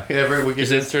 Yeah. We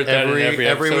Just insert that in every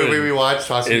episode movie and we watch,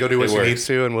 Toss can go do what it she works. needs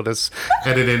to, and we'll just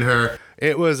edit in her.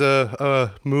 It was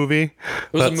a movie.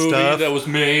 It was a movie that was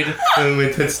made. and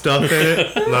we put stuff in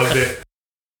it. Loved it.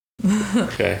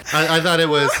 Okay. I thought it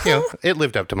was, it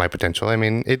lived up to my potential. I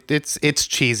mean, it's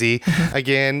cheesy.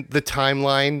 Again, the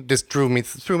timeline just threw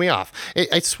me off.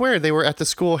 I swear they were at the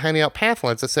school handing out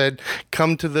pamphlets that said,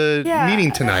 "Come to the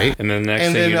meeting tonight." And then the next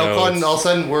and thing then you know, all of a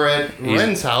sudden we're at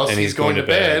Ren's house. and He's going to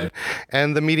bed,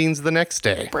 and the meeting's the next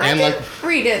day. I And didn't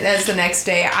read it as the next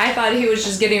day. I thought he was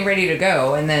just getting ready to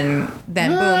go, and then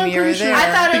boom, you're pretty sure. there.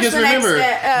 I thought it was because the next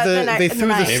remember, day, they threw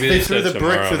the Maybe they they threw said the brick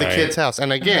tomorrow through the night. kid's house,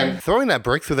 and again, throwing that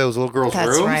brick through those little girls' That's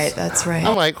rooms. right. That's right.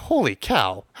 I'm like, holy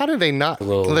cow! How did they not?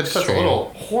 That's such a extreme. little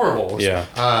horrible. Yeah.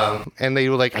 And they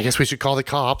were like, I guess we should call the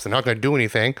cops. They're not going to do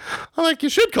anything. I'm like, you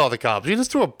should call the cops. You just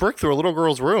threw a brick through a little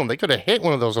girl's room. They could have hit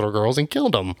one of those little girls and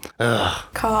killed them. Ugh.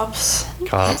 Cops.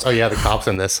 Cops. Oh yeah, the cops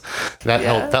in this.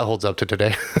 That holds up to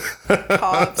today.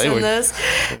 Cops They in were- this.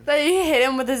 They hit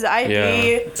him with his ID. Yeah,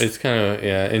 it's kind of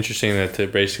interesting that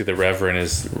basically the Reverend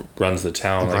runs the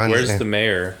town. Like, Runs where's it. the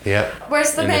mayor? Yep.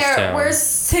 Where's the In this mayor? town. Where's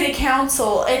city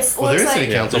council? It's Well, there looks is like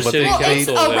city council, There's but city they- Well, it's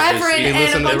council, a there's- reverend They and listen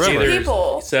a to the bunch of reverend.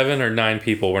 people. 7 or 9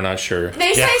 people. We're not sure.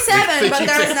 They say seven, but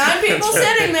there's 9 people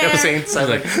sitting I'm there. saying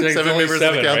seven. There's Seven only members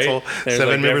seven, of the council. right? There's,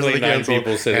 Seven members of the definitely 9 council.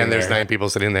 people sitting And there's there. 9 people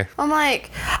sitting there. I'm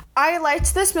like, I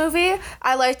liked this movie.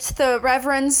 I liked the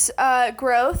Reverend's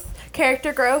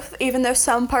character growth, even though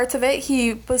some parts of it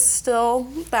he was still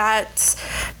that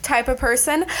type of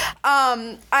person.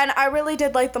 And I really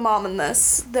did like the mom in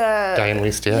this. Diane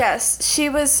Wiest, yeah. Yes, she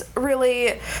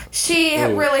really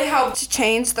helped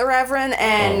change the Reverend,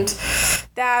 and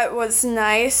that was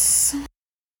nice.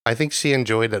 I think she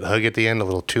enjoyed that hug at the end a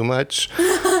little too much.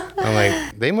 I'm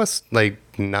like, they must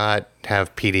not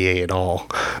have PDA at all,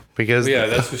 because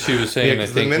That's what she was saying. I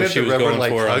the think minute what she the was Reverend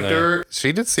going for on hugged her,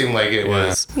 she did seem like it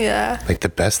was Yeah. like the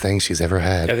best thing she's ever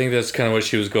had. I think that's kind of what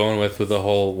she was going with the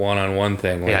whole one-on-one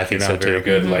thing. Like, Yeah, I think you're so, not very too.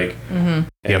 good. Like,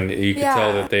 and you can Yeah.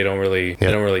 tell that they don't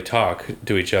really talk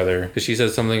to each other. Because she said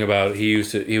something about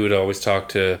he would always talk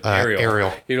to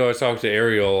Ariel. He'd always talk to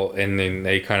Ariel, and then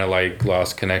they kind of like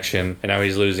lost connection, and now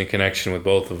he's losing connection with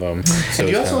both of them. So And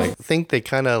you it's also kinda like, think they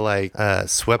kind of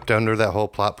swept under that whole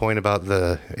plot point about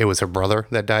it was her brother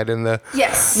that died in the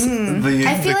Yes. the,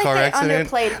 I feel the like car they accident.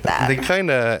 underplayed that. They kind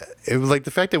of it was like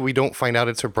the fact that we don't find out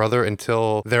it's her brother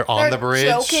until they're on They're the bridge.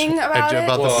 joking about it?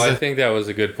 well, I the, think that was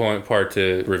a good part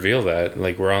to reveal that.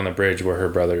 Like, we're on the bridge where her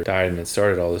brother died, and it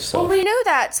started all this stuff. Well, we knew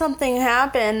that something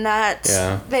happened, that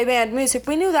Yeah. they banned music.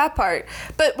 We knew that part,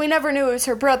 but we never knew it was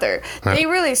her brother. They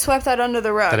really swept that under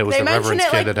the rug. That it was They the mentioned Reverend's it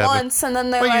kid like that had the- once, and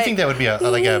then they're well, like, you think that would be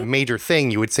a major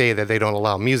thing? You would say that they don't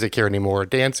allow music here anymore or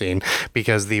dancing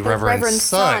because the Reverend's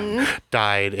son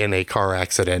died in a car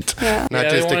accident. Yeah. Not They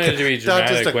just wanted a, it to be not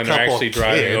just dramatic a when they're couple actually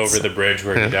driving kids. over the bridge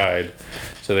where he died.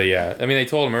 So I mean, they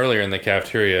told him earlier in the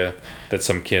cafeteria that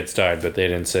some kids died, but they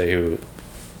didn't say who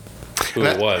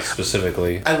it was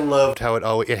specifically. I loved how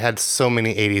it had so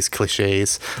many 80s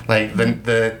cliches, like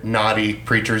the naughty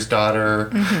preacher's daughter,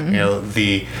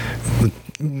 the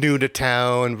new to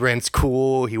town, Rent's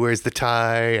cool, he wears the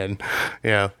tie, and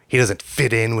he doesn't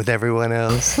fit in with everyone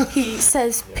else. he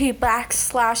says he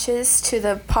backslashes to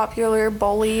the popular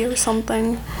bully or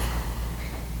something.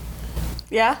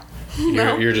 Yeah.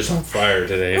 You're just on fire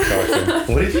today, Tasha.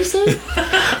 What did you say?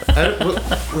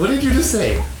 What did you just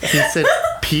say? He said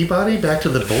Peabody back to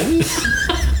the bullies?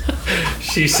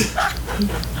 She said.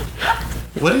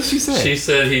 What did she say? She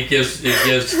said he gives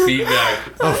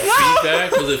feedback. Oh,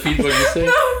 feedback? Was it feedback you said?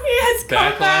 No, he has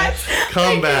Backlash?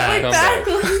 Comeback.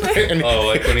 Backlash. Oh,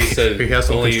 like when he said He has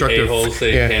some only constructive. a-holes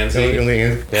say pansy.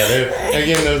 Again,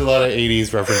 there's a lot of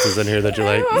 80s references in here that you're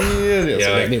like, Yeah,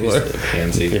 like anymore.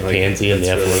 pansy. The pansy and the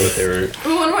that's really what they were.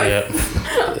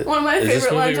 One of my Is this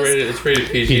favorite movie lines was rated? It's rated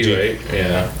PG, right?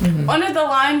 Yeah. one of the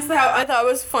lines that I thought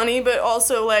was funny, but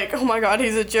also like, oh my god,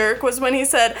 he's a jerk, was when he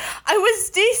said, "I was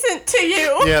decent to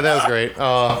you." Yeah, that was great.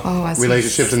 as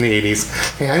Relationships in the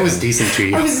 80s. Hey, I was decent to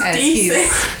you. I was As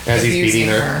decent. As he's beating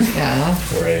her. Yeah.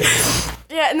 Right.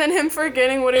 Yeah, and then him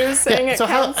forgetting what he was saying Yeah, at so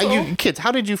council. you kids,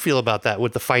 how did you feel about that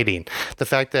with the fighting? The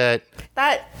fact that,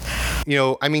 that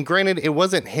I mean, granted, it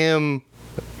wasn't him,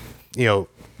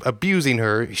 abusing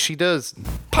her. She does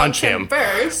punch him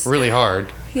first. really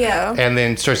hard Yeah, and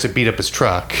then starts to beat up his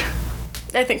truck.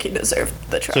 I think he deserved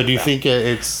the truck. So do you though. think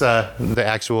it's the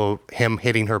actual him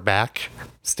hitting her back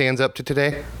stands up to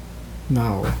today?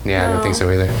 No. Yeah, I don't think so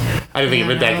either. I didn't think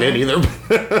of it back then either.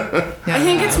 I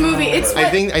think it's movie. It's I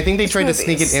think they tried to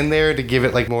sneak movies. it in there to give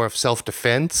it like more of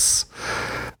self-defense,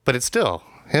 but it's still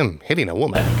him hitting a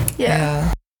woman.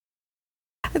 Yeah.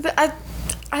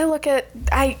 I look at.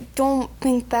 I don't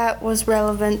think that was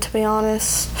relevant, to be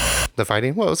honest. The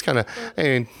fighting, well, it was kind of. I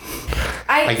mean,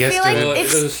 I guess feel like to- Well,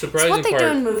 it's, the it's surprising what they do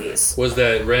part in movies. was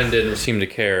that Ren didn't seem to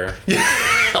care.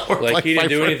 or Like he didn't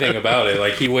do fight for- anything about it.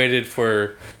 Like he waited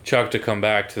for Chuck to come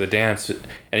back to the dance,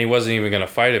 and he wasn't even gonna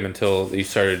fight him until he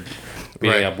started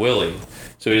beating Right. up Willie.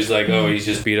 So he's like, "Oh, he's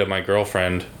just beat up my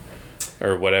girlfriend,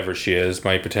 or whatever she is,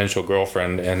 my potential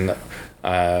girlfriend, and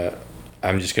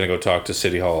I'm just gonna go talk to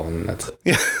City Hall, and that's it."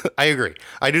 Yeah, I agree.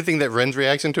 I do think that Ren's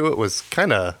reaction to it was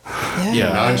kind of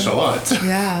nonchalant.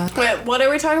 Yeah. Wait, what are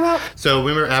we talking about? So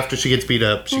remember, after she gets beat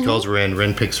up, she calls Ren.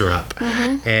 Ren picks her up,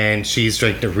 and she's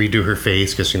trying to redo her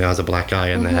face because she now has a black eye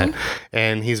in that.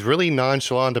 And he's really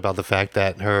nonchalant about the fact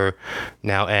that her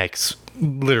now ex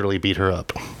literally beat her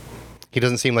up. He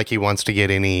doesn't seem like he wants to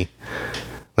get any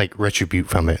like retribute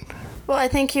from it. Well, I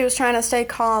think he was trying to stay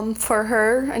calm for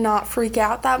her and not freak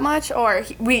out that much. Or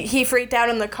he freaked out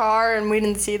in the car and we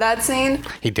didn't see that scene.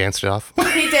 He danced it off.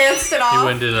 He danced it off. He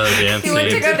went to another dance. He went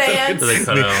to scene. go dance. They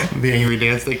cut out. The angry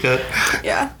dance they cut.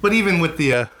 Yeah. But even with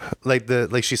the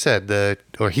like she said,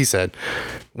 he said,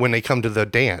 when they come to the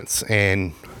dance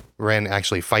and Ren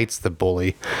actually fights the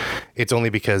bully, it's only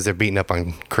because they're beating up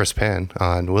on Chris Penn,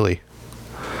 on Willie.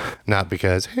 Not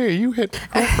because, hey, you hit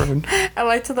my girlfriend. I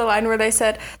liked the line where they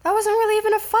said, that wasn't really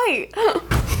even a fight.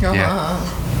 Yeah.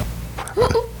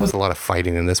 There's a lot of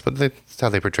fighting in this, but that's how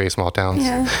they portray small towns.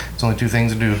 Yeah. It's only two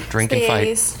things to do, drink and fight.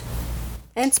 80s.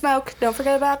 And smoke. Don't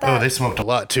forget about that. Oh, they smoked a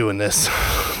lot too in this.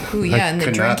 Ooh, yeah, and the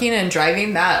could not- drinking and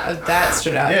driving, that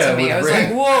stood out Yeah, to me. with I was Ren.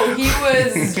 like, whoa, he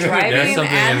was driving and something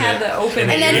in had the- the open.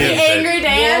 and then Yeah, the but- angry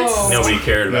dance. Whoa. Nobody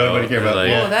cared about. Nobody cared about it, Like,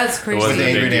 yeah. Whoa, that's It crazy. wasn't The a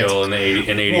angry big dance. deal in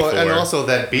 84. Well, and also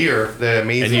that beer, the And you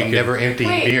amazing, could- never-empty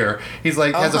Wait. beer. He's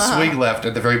like, has a swig left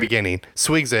at the very beginning,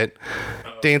 swigs it,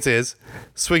 dances,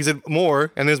 swigs it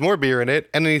more, and there's more beer in it,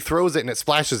 and then he throws it and it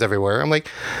splashes everywhere. I'm like,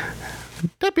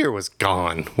 that beer was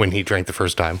gone when he drank the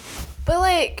first time. But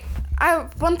like,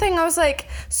 one thing I was like,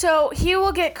 so he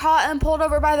will get caught and pulled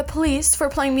over by the police for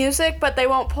playing music, but they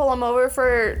won't pull him over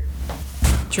for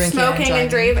Drinking smoking and,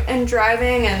 driving.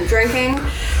 driving and drinking.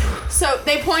 So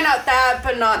they point out that,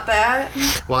 but not that.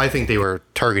 Well, I think they were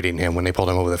targeting him when they pulled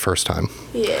him over the first time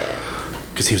Yeah.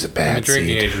 because he was a The bad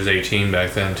drinking seed. age was 18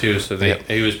 back then too, so Yep.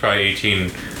 he was probably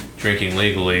 18 drinking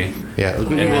legally. Yeah, well,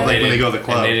 And like when they go to the And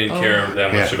club. they didn't care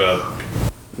that much Yeah. about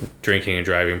drinking and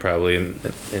driving probably in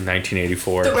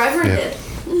 1984. The Reverend Yeah.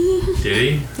 did. Did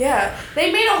he? Yeah.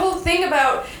 They made a whole thing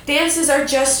about dances are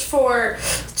just for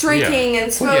drinking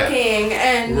and Well, yeah. smoking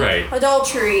and Right.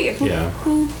 adultery. Yeah.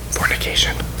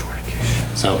 Fornication.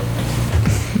 So,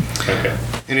 Okay.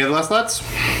 any other last thoughts?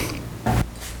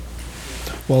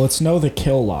 Well, it's no the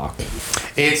kill lock.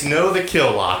 It's no the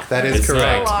kill lock. That is It's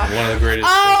correct. not one of the greatest.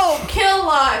 Oh, kill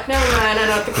lock. Never mind. I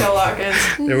know what the kill lock is.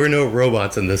 There were no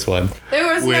robots in this one.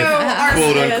 There was With no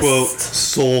quote unquote arsonist.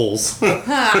 souls.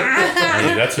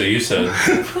 Hey, that's what you said.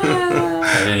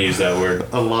 I didn't use that word.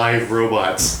 Alive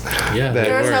robots. Yeah. That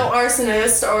There was word. no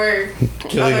arsonist or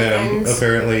Killing other them things.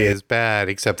 apparently is bad,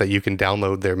 except that you can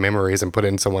download their memories and put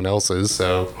in someone else's.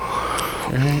 So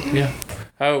Yeah.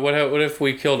 What if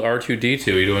we killed R2D2?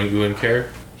 You wouldn't care?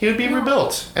 he would be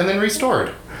rebuilt and then restored.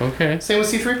 Okay. Same with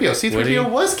C-3PO. Would he? C-3PO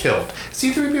was killed.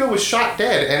 C-3PO was shot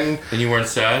dead, and And you weren't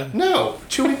sad? no,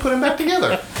 Chewie put him back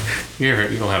together. You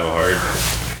don't have a heart.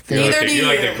 Neither do You're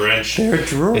like you. the Grinch. They're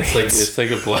droids. It's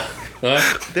like a black.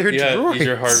 What? They're droids.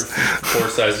 Your heart 4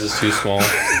 sizes too small.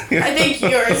 I think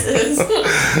yours is.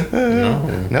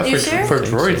 No, You for, sure? for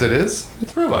droids it is.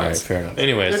 It's robots. Fair enough.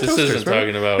 Anyways, They're this toasters, isn't bro.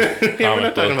 talking about Yeah, we're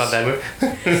not comic talking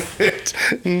books.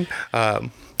 about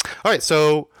that. All right,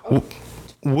 so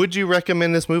would you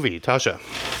recommend this movie, Tasha?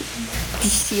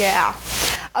 Yeah.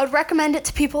 I would recommend it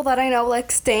to people that I know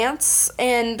likes dance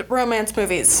and romance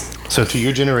movies. So to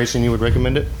your generation, you would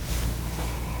recommend it?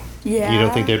 Yeah. You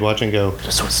don't think they'd watch and go,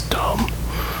 this was dumb?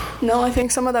 No, I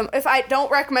think some of them. If I don't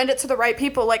recommend it to the right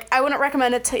people, like I wouldn't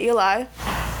recommend it to Eli.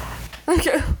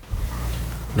 Okay.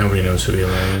 Nobody knows who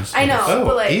Eli is. I know,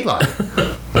 but like. Eli.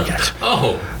 Okay.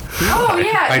 Oh. Oh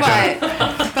yeah.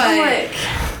 But like,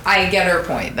 I get her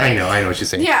point. I know what you're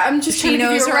saying. yeah, I'm just She trying to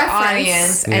give knows you her a reference.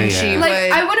 audience, Yeah, and yeah. she Like,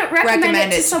 would I wouldn't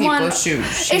recommend it to someone. people. She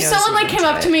If knows someone like who came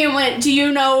up would to me and went, "Do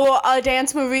you know a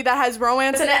dance movie that has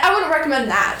romance in it?" I wouldn't recommend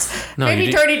that. No, Maybe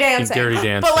you Dirty Dancing. Dirty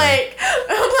Dancing. But like,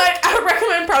 I would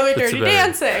recommend probably Dirty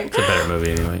Dancing. It's a better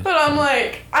movie anyway. But I'm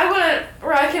like, I wouldn't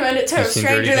recommend it to a You seen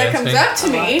Dirty stranger that comes Dancing?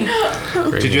 up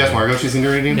to me. Did you ask Margot if she's seen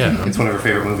Dirty Dancing? Yeah. It's one of her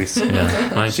favorite movies.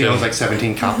 Yeah, mine She too. owns like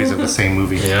 17 copies of the same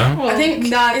movie. Yeah. I think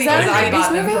Not is that because I an bought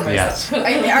 80s them movie? for myself.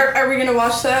 Yes. Are we gonna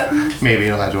watch that? Maybe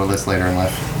you'll add to a list later in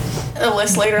life. A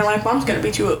list later in life. Mom's gonna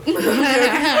beat you up.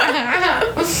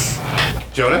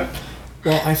 Jonah?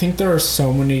 Well, I think there are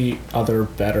so many other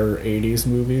better 80s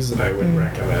movies that I would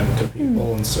recommend to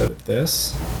people instead of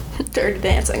this. Dirty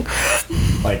Dancing.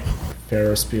 Like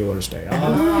Ferris Bueller's Day Off.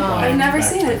 Like I've never Back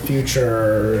seen to it. the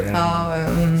Future.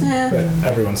 And, but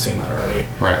everyone's seen that already.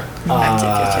 Right. Back to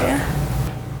the Future, yeah.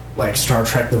 Like Star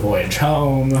Trek The Voyage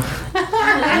Home. We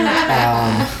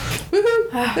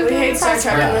hate Star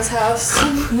Trek in this house.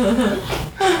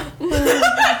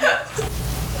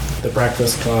 The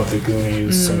Breakfast Club, The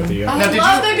Goonies, some of the I other. did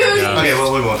love you- the Goonies. Yeah. Okay,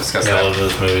 well, we won't discuss Yeah, I that. love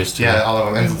those movies too. Yeah, all of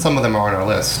them. And some of them are on our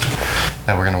list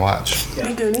that we're going to watch.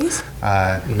 The Goonies?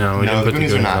 No, we didn't put the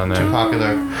Goonies are Goonies not on too there.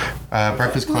 popular.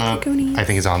 Breakfast Love Club, the Goonies. I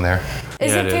think, is on there.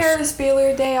 Isn't it is. Ferris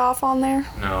Bueller Day Off on there?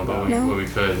 No, but No? we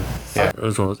could. Yeah. It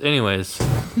was one of those. Anyways,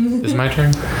 is it my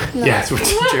turn? Yes, Jared.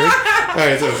 All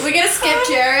right, so We're gonna skip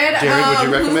Jared. Jared, would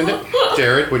you recommend it?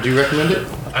 Jared, would you recommend it?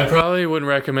 I probably wouldn't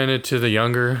recommend it to the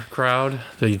younger crowd,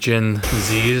 the Gen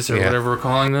Zs or Yeah. whatever we're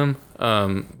calling them.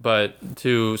 But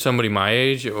to somebody my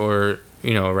age or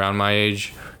around my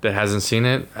age that hasn't seen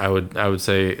it, I would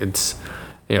say it's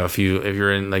if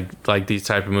you're in like these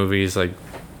type of movies, like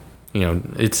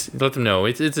it's let them know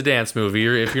it's a dance movie.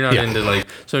 If you're not Yeah. into like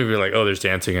some people are like, oh, there's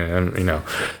dancing in it,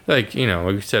 like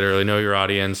you said earlier, know your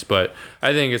audience. But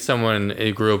I think it's someone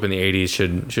who grew up in the '80s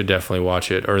should definitely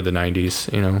watch it, or the '90s.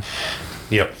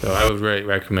 Yep. So I would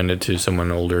recommend it to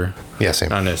someone older. Yeah, same.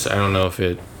 Not necessarily. I don't know if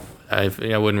it. I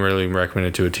wouldn't really recommend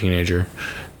it to a teenager.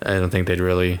 I don't think they'd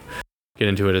really get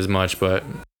into it as much. But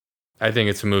I think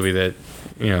it's a movie that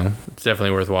it's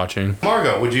definitely worth watching.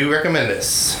 Margot, would you recommend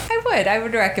this? I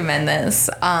would recommend this.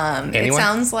 It Anyone?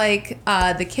 sounds like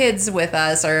the kids with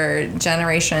us are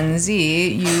Generation Z.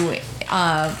 You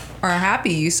are happy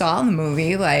you saw the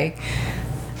movie. Like,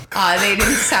 they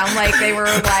didn't sound like they were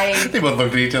like. They both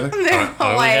looked at each other. They were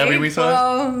Are we happy we saw it?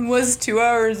 well, it was 2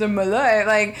 hours of my life.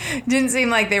 Like, didn't seem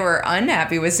like they were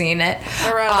unhappy with seeing it.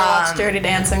 I'd rather watch Dirty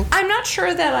Dancing. I'm not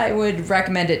sure that I would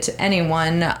recommend it to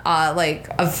anyone, like,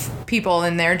 of people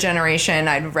in their generation.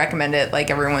 I'd recommend it, like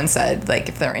everyone said, like,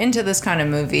 if they're into this kind of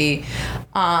movie.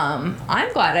 I'm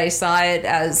glad I saw it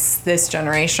as this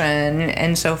generation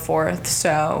and so forth.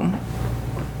 So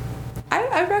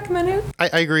I recommend it.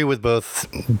 I agree with both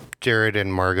Jared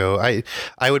and Margot.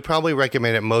 I would probably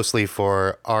recommend it mostly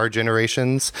for our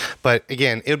generations, but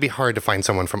again, it would be hard to find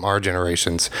someone from our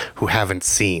generations who haven't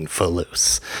seen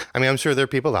Footloose. I mean, I'm sure there are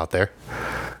people out there.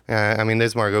 I mean,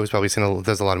 there's Margot who's probably seen.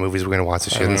 There's a lot of movies we're going to watch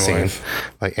that she hasn't my seen,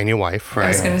 wife. like and your wife, I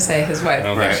was right? going to say his wife. I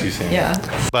don't Right. think she's seen it.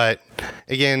 Yeah. But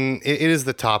again, it is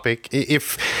the topic.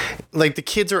 If like the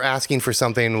kids are asking for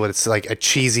something what's like a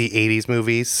cheesy 80s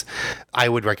movies, I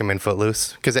would recommend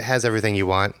Footloose because it has everything you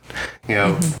want.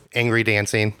 Angry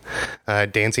dancing,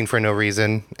 dancing for no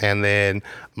reason, and then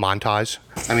montage.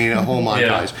 I mean, a whole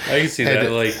montage. Yeah, I can see that.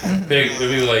 Like, it'd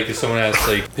be like if someone asked,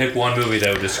 like, pick one movie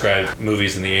that would describe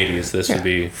movies in the '80s. This would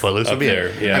be Footloose up would be there.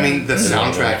 it. Yeah, I mean, the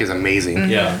soundtrack is amazing.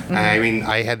 Yeah. I mean,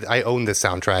 I owned this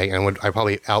soundtrack and I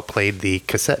probably outplayed the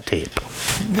cassette tape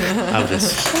of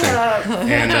this thing.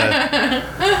 And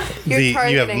you have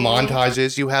targeting me.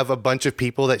 montages. You have a bunch of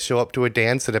people that show up to a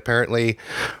dance that apparently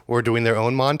were doing their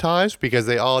own montage because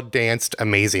they all danced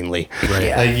amazingly.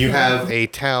 Right. You have a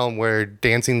town where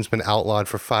dancing's been outlawed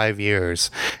for 5 years,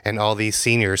 and all these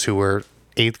seniors who were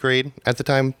 8th grade at the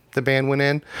time the band went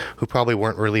in, who probably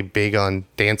weren't really big on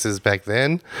dances back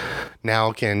then,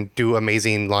 now can do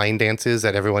amazing line dances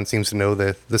that everyone seems to know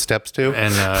the steps to.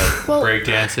 And break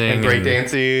dancing. And break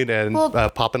dancing and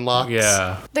popping locks.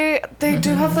 Yeah. They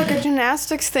do have like a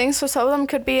gymnastics thing, so some of them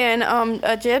could be in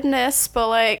a gymnast, but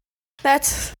like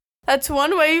that's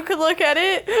one way you could look at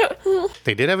it.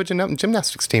 They did have a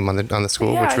gymnastics team on the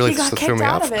school, Yeah, which really he got threw me kicked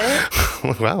out off. of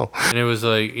it. Wow. And it was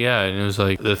like,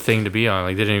 the thing to be on.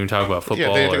 Like, they didn't even talk about football.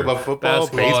 Yeah, they didn't or talk about football,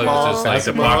 basketball. baseball, It was just like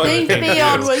the basketball. popular Thing to thing be do.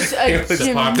 on was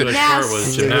The popular sport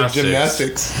was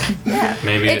gymnastics. Yeah.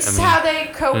 Maybe It's how they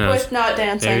cope with not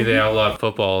dancing. Maybe they outlawed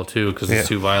football too because it's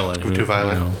too violent. Too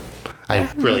violent. I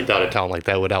really thought a town like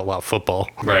that would outlaw football.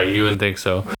 Right, you wouldn't think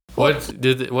so.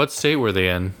 What state were they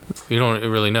in? You don't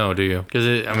really know, do you?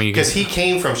 Because he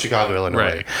came from Chicago, Illinois,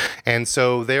 Right. And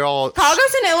so they're all.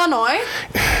 Chicago's in Illinois.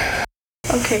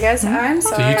 Okay, guys, I'm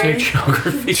sorry. Do you take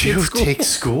geography? Did you take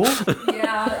school?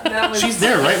 Yeah, that was. She's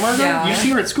there, right, Margot? Yeah. You see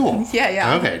her at school.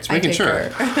 Yeah. Okay, just I making take sure.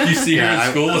 her. You see her Yeah,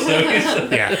 in school?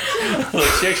 Yeah, Like,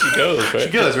 she actually goes, right? she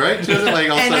goes, right? She doesn't like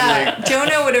all of a And sudden like.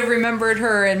 Jonah would have remembered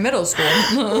her in middle school.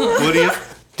 What do you?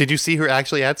 Did you see her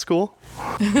actually at school?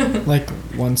 Like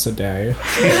once a day.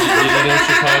 Did you know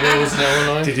Chicago was in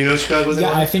Illinois? Did you know Chicago was in Yeah,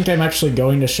 I Illinois? think I'm actually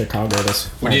going to Chicago this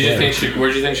fall. Where do you think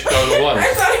Chicago was?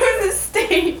 I thought it was a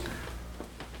state.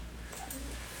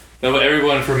 No, but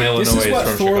everyone from Illinois This is what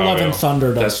from Thor Chicago. Love and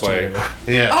Thunder does That's why.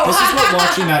 too. Yeah. This is what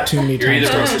watching that too many You're times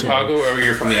either from does too. Chicago or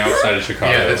you're from the outside of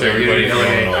Chicago. Yeah, that's right. Everybody You're from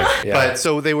in Illinois. Yeah. But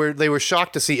so they were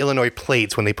shocked to see Illinois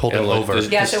plates when they pulled them over.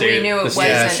 Yeah, so we knew it wasn't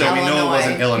Yeah, so we know it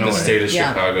wasn't Illinois. Illinois. The state of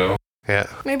Yeah. Chicago. Yeah.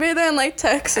 Maybe they're in like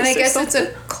Texas. And I or guess something.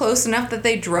 it's close enough that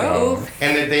they drove.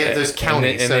 And there's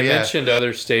counties, And so they yeah. mentioned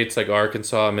other states like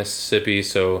Arkansas, Mississippi.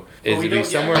 So it'd be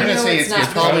somewhere. I'm gonna No, say it's it's not.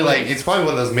 probably like it's probably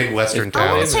one of those midwestern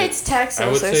I would towns, say it's Texas I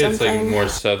would or say it's something. like more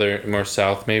southern, more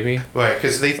south, maybe. right?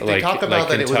 Because they talk about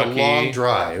that it was a long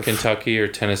drive, Kentucky or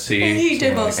Tennessee. He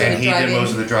did most of and the he did driving.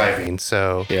 most of the driving.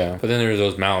 So Yeah, but then there's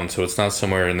those mountains, so it's not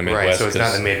somewhere in the Midwest. Right, so it's not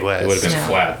 'cause the Midwest. It would have been No.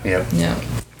 flat. yeah. Yeah.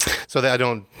 So I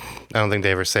don't think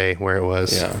they ever say where it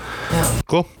was. Yeah.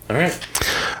 Cool. All right.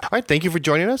 All right, thank you for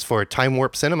joining us for Time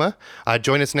Warp Cinema.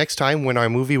 Join us next time when our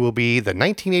movie will be the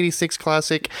 1986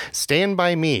 classic Stand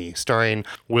By Me, starring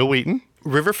Will Wheaton,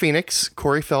 River Phoenix,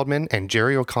 Corey Feldman, and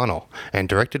Jerry O'Connell, and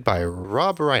directed by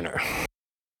Rob Reiner.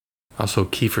 Also,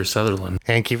 Kiefer Sutherland.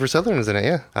 And Kiefer Sutherland is in it,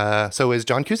 yeah. So is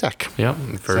John Cusack. Yep,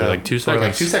 for So, like 2 For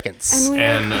like seconds. 2 seconds.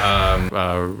 And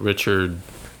Richard,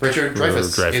 Richard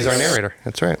Dreyfuss is our narrator.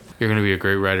 That's right. you're going to be a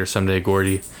great writer someday,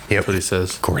 Gordy. Yep. That's what he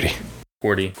says. Gordy.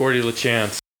 Gordy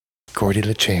LaChance. Gordy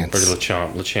LaChance. Or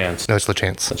LaChance. No, it's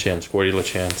LaChance. LaChance. Gordy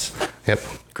LaChance. Yep.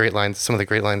 Great lines. Some of the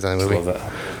great lines in the movie. Love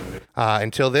that.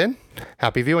 Until then,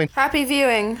 happy viewing. Happy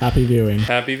viewing. Happy viewing.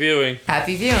 Happy viewing.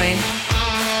 Happy viewing.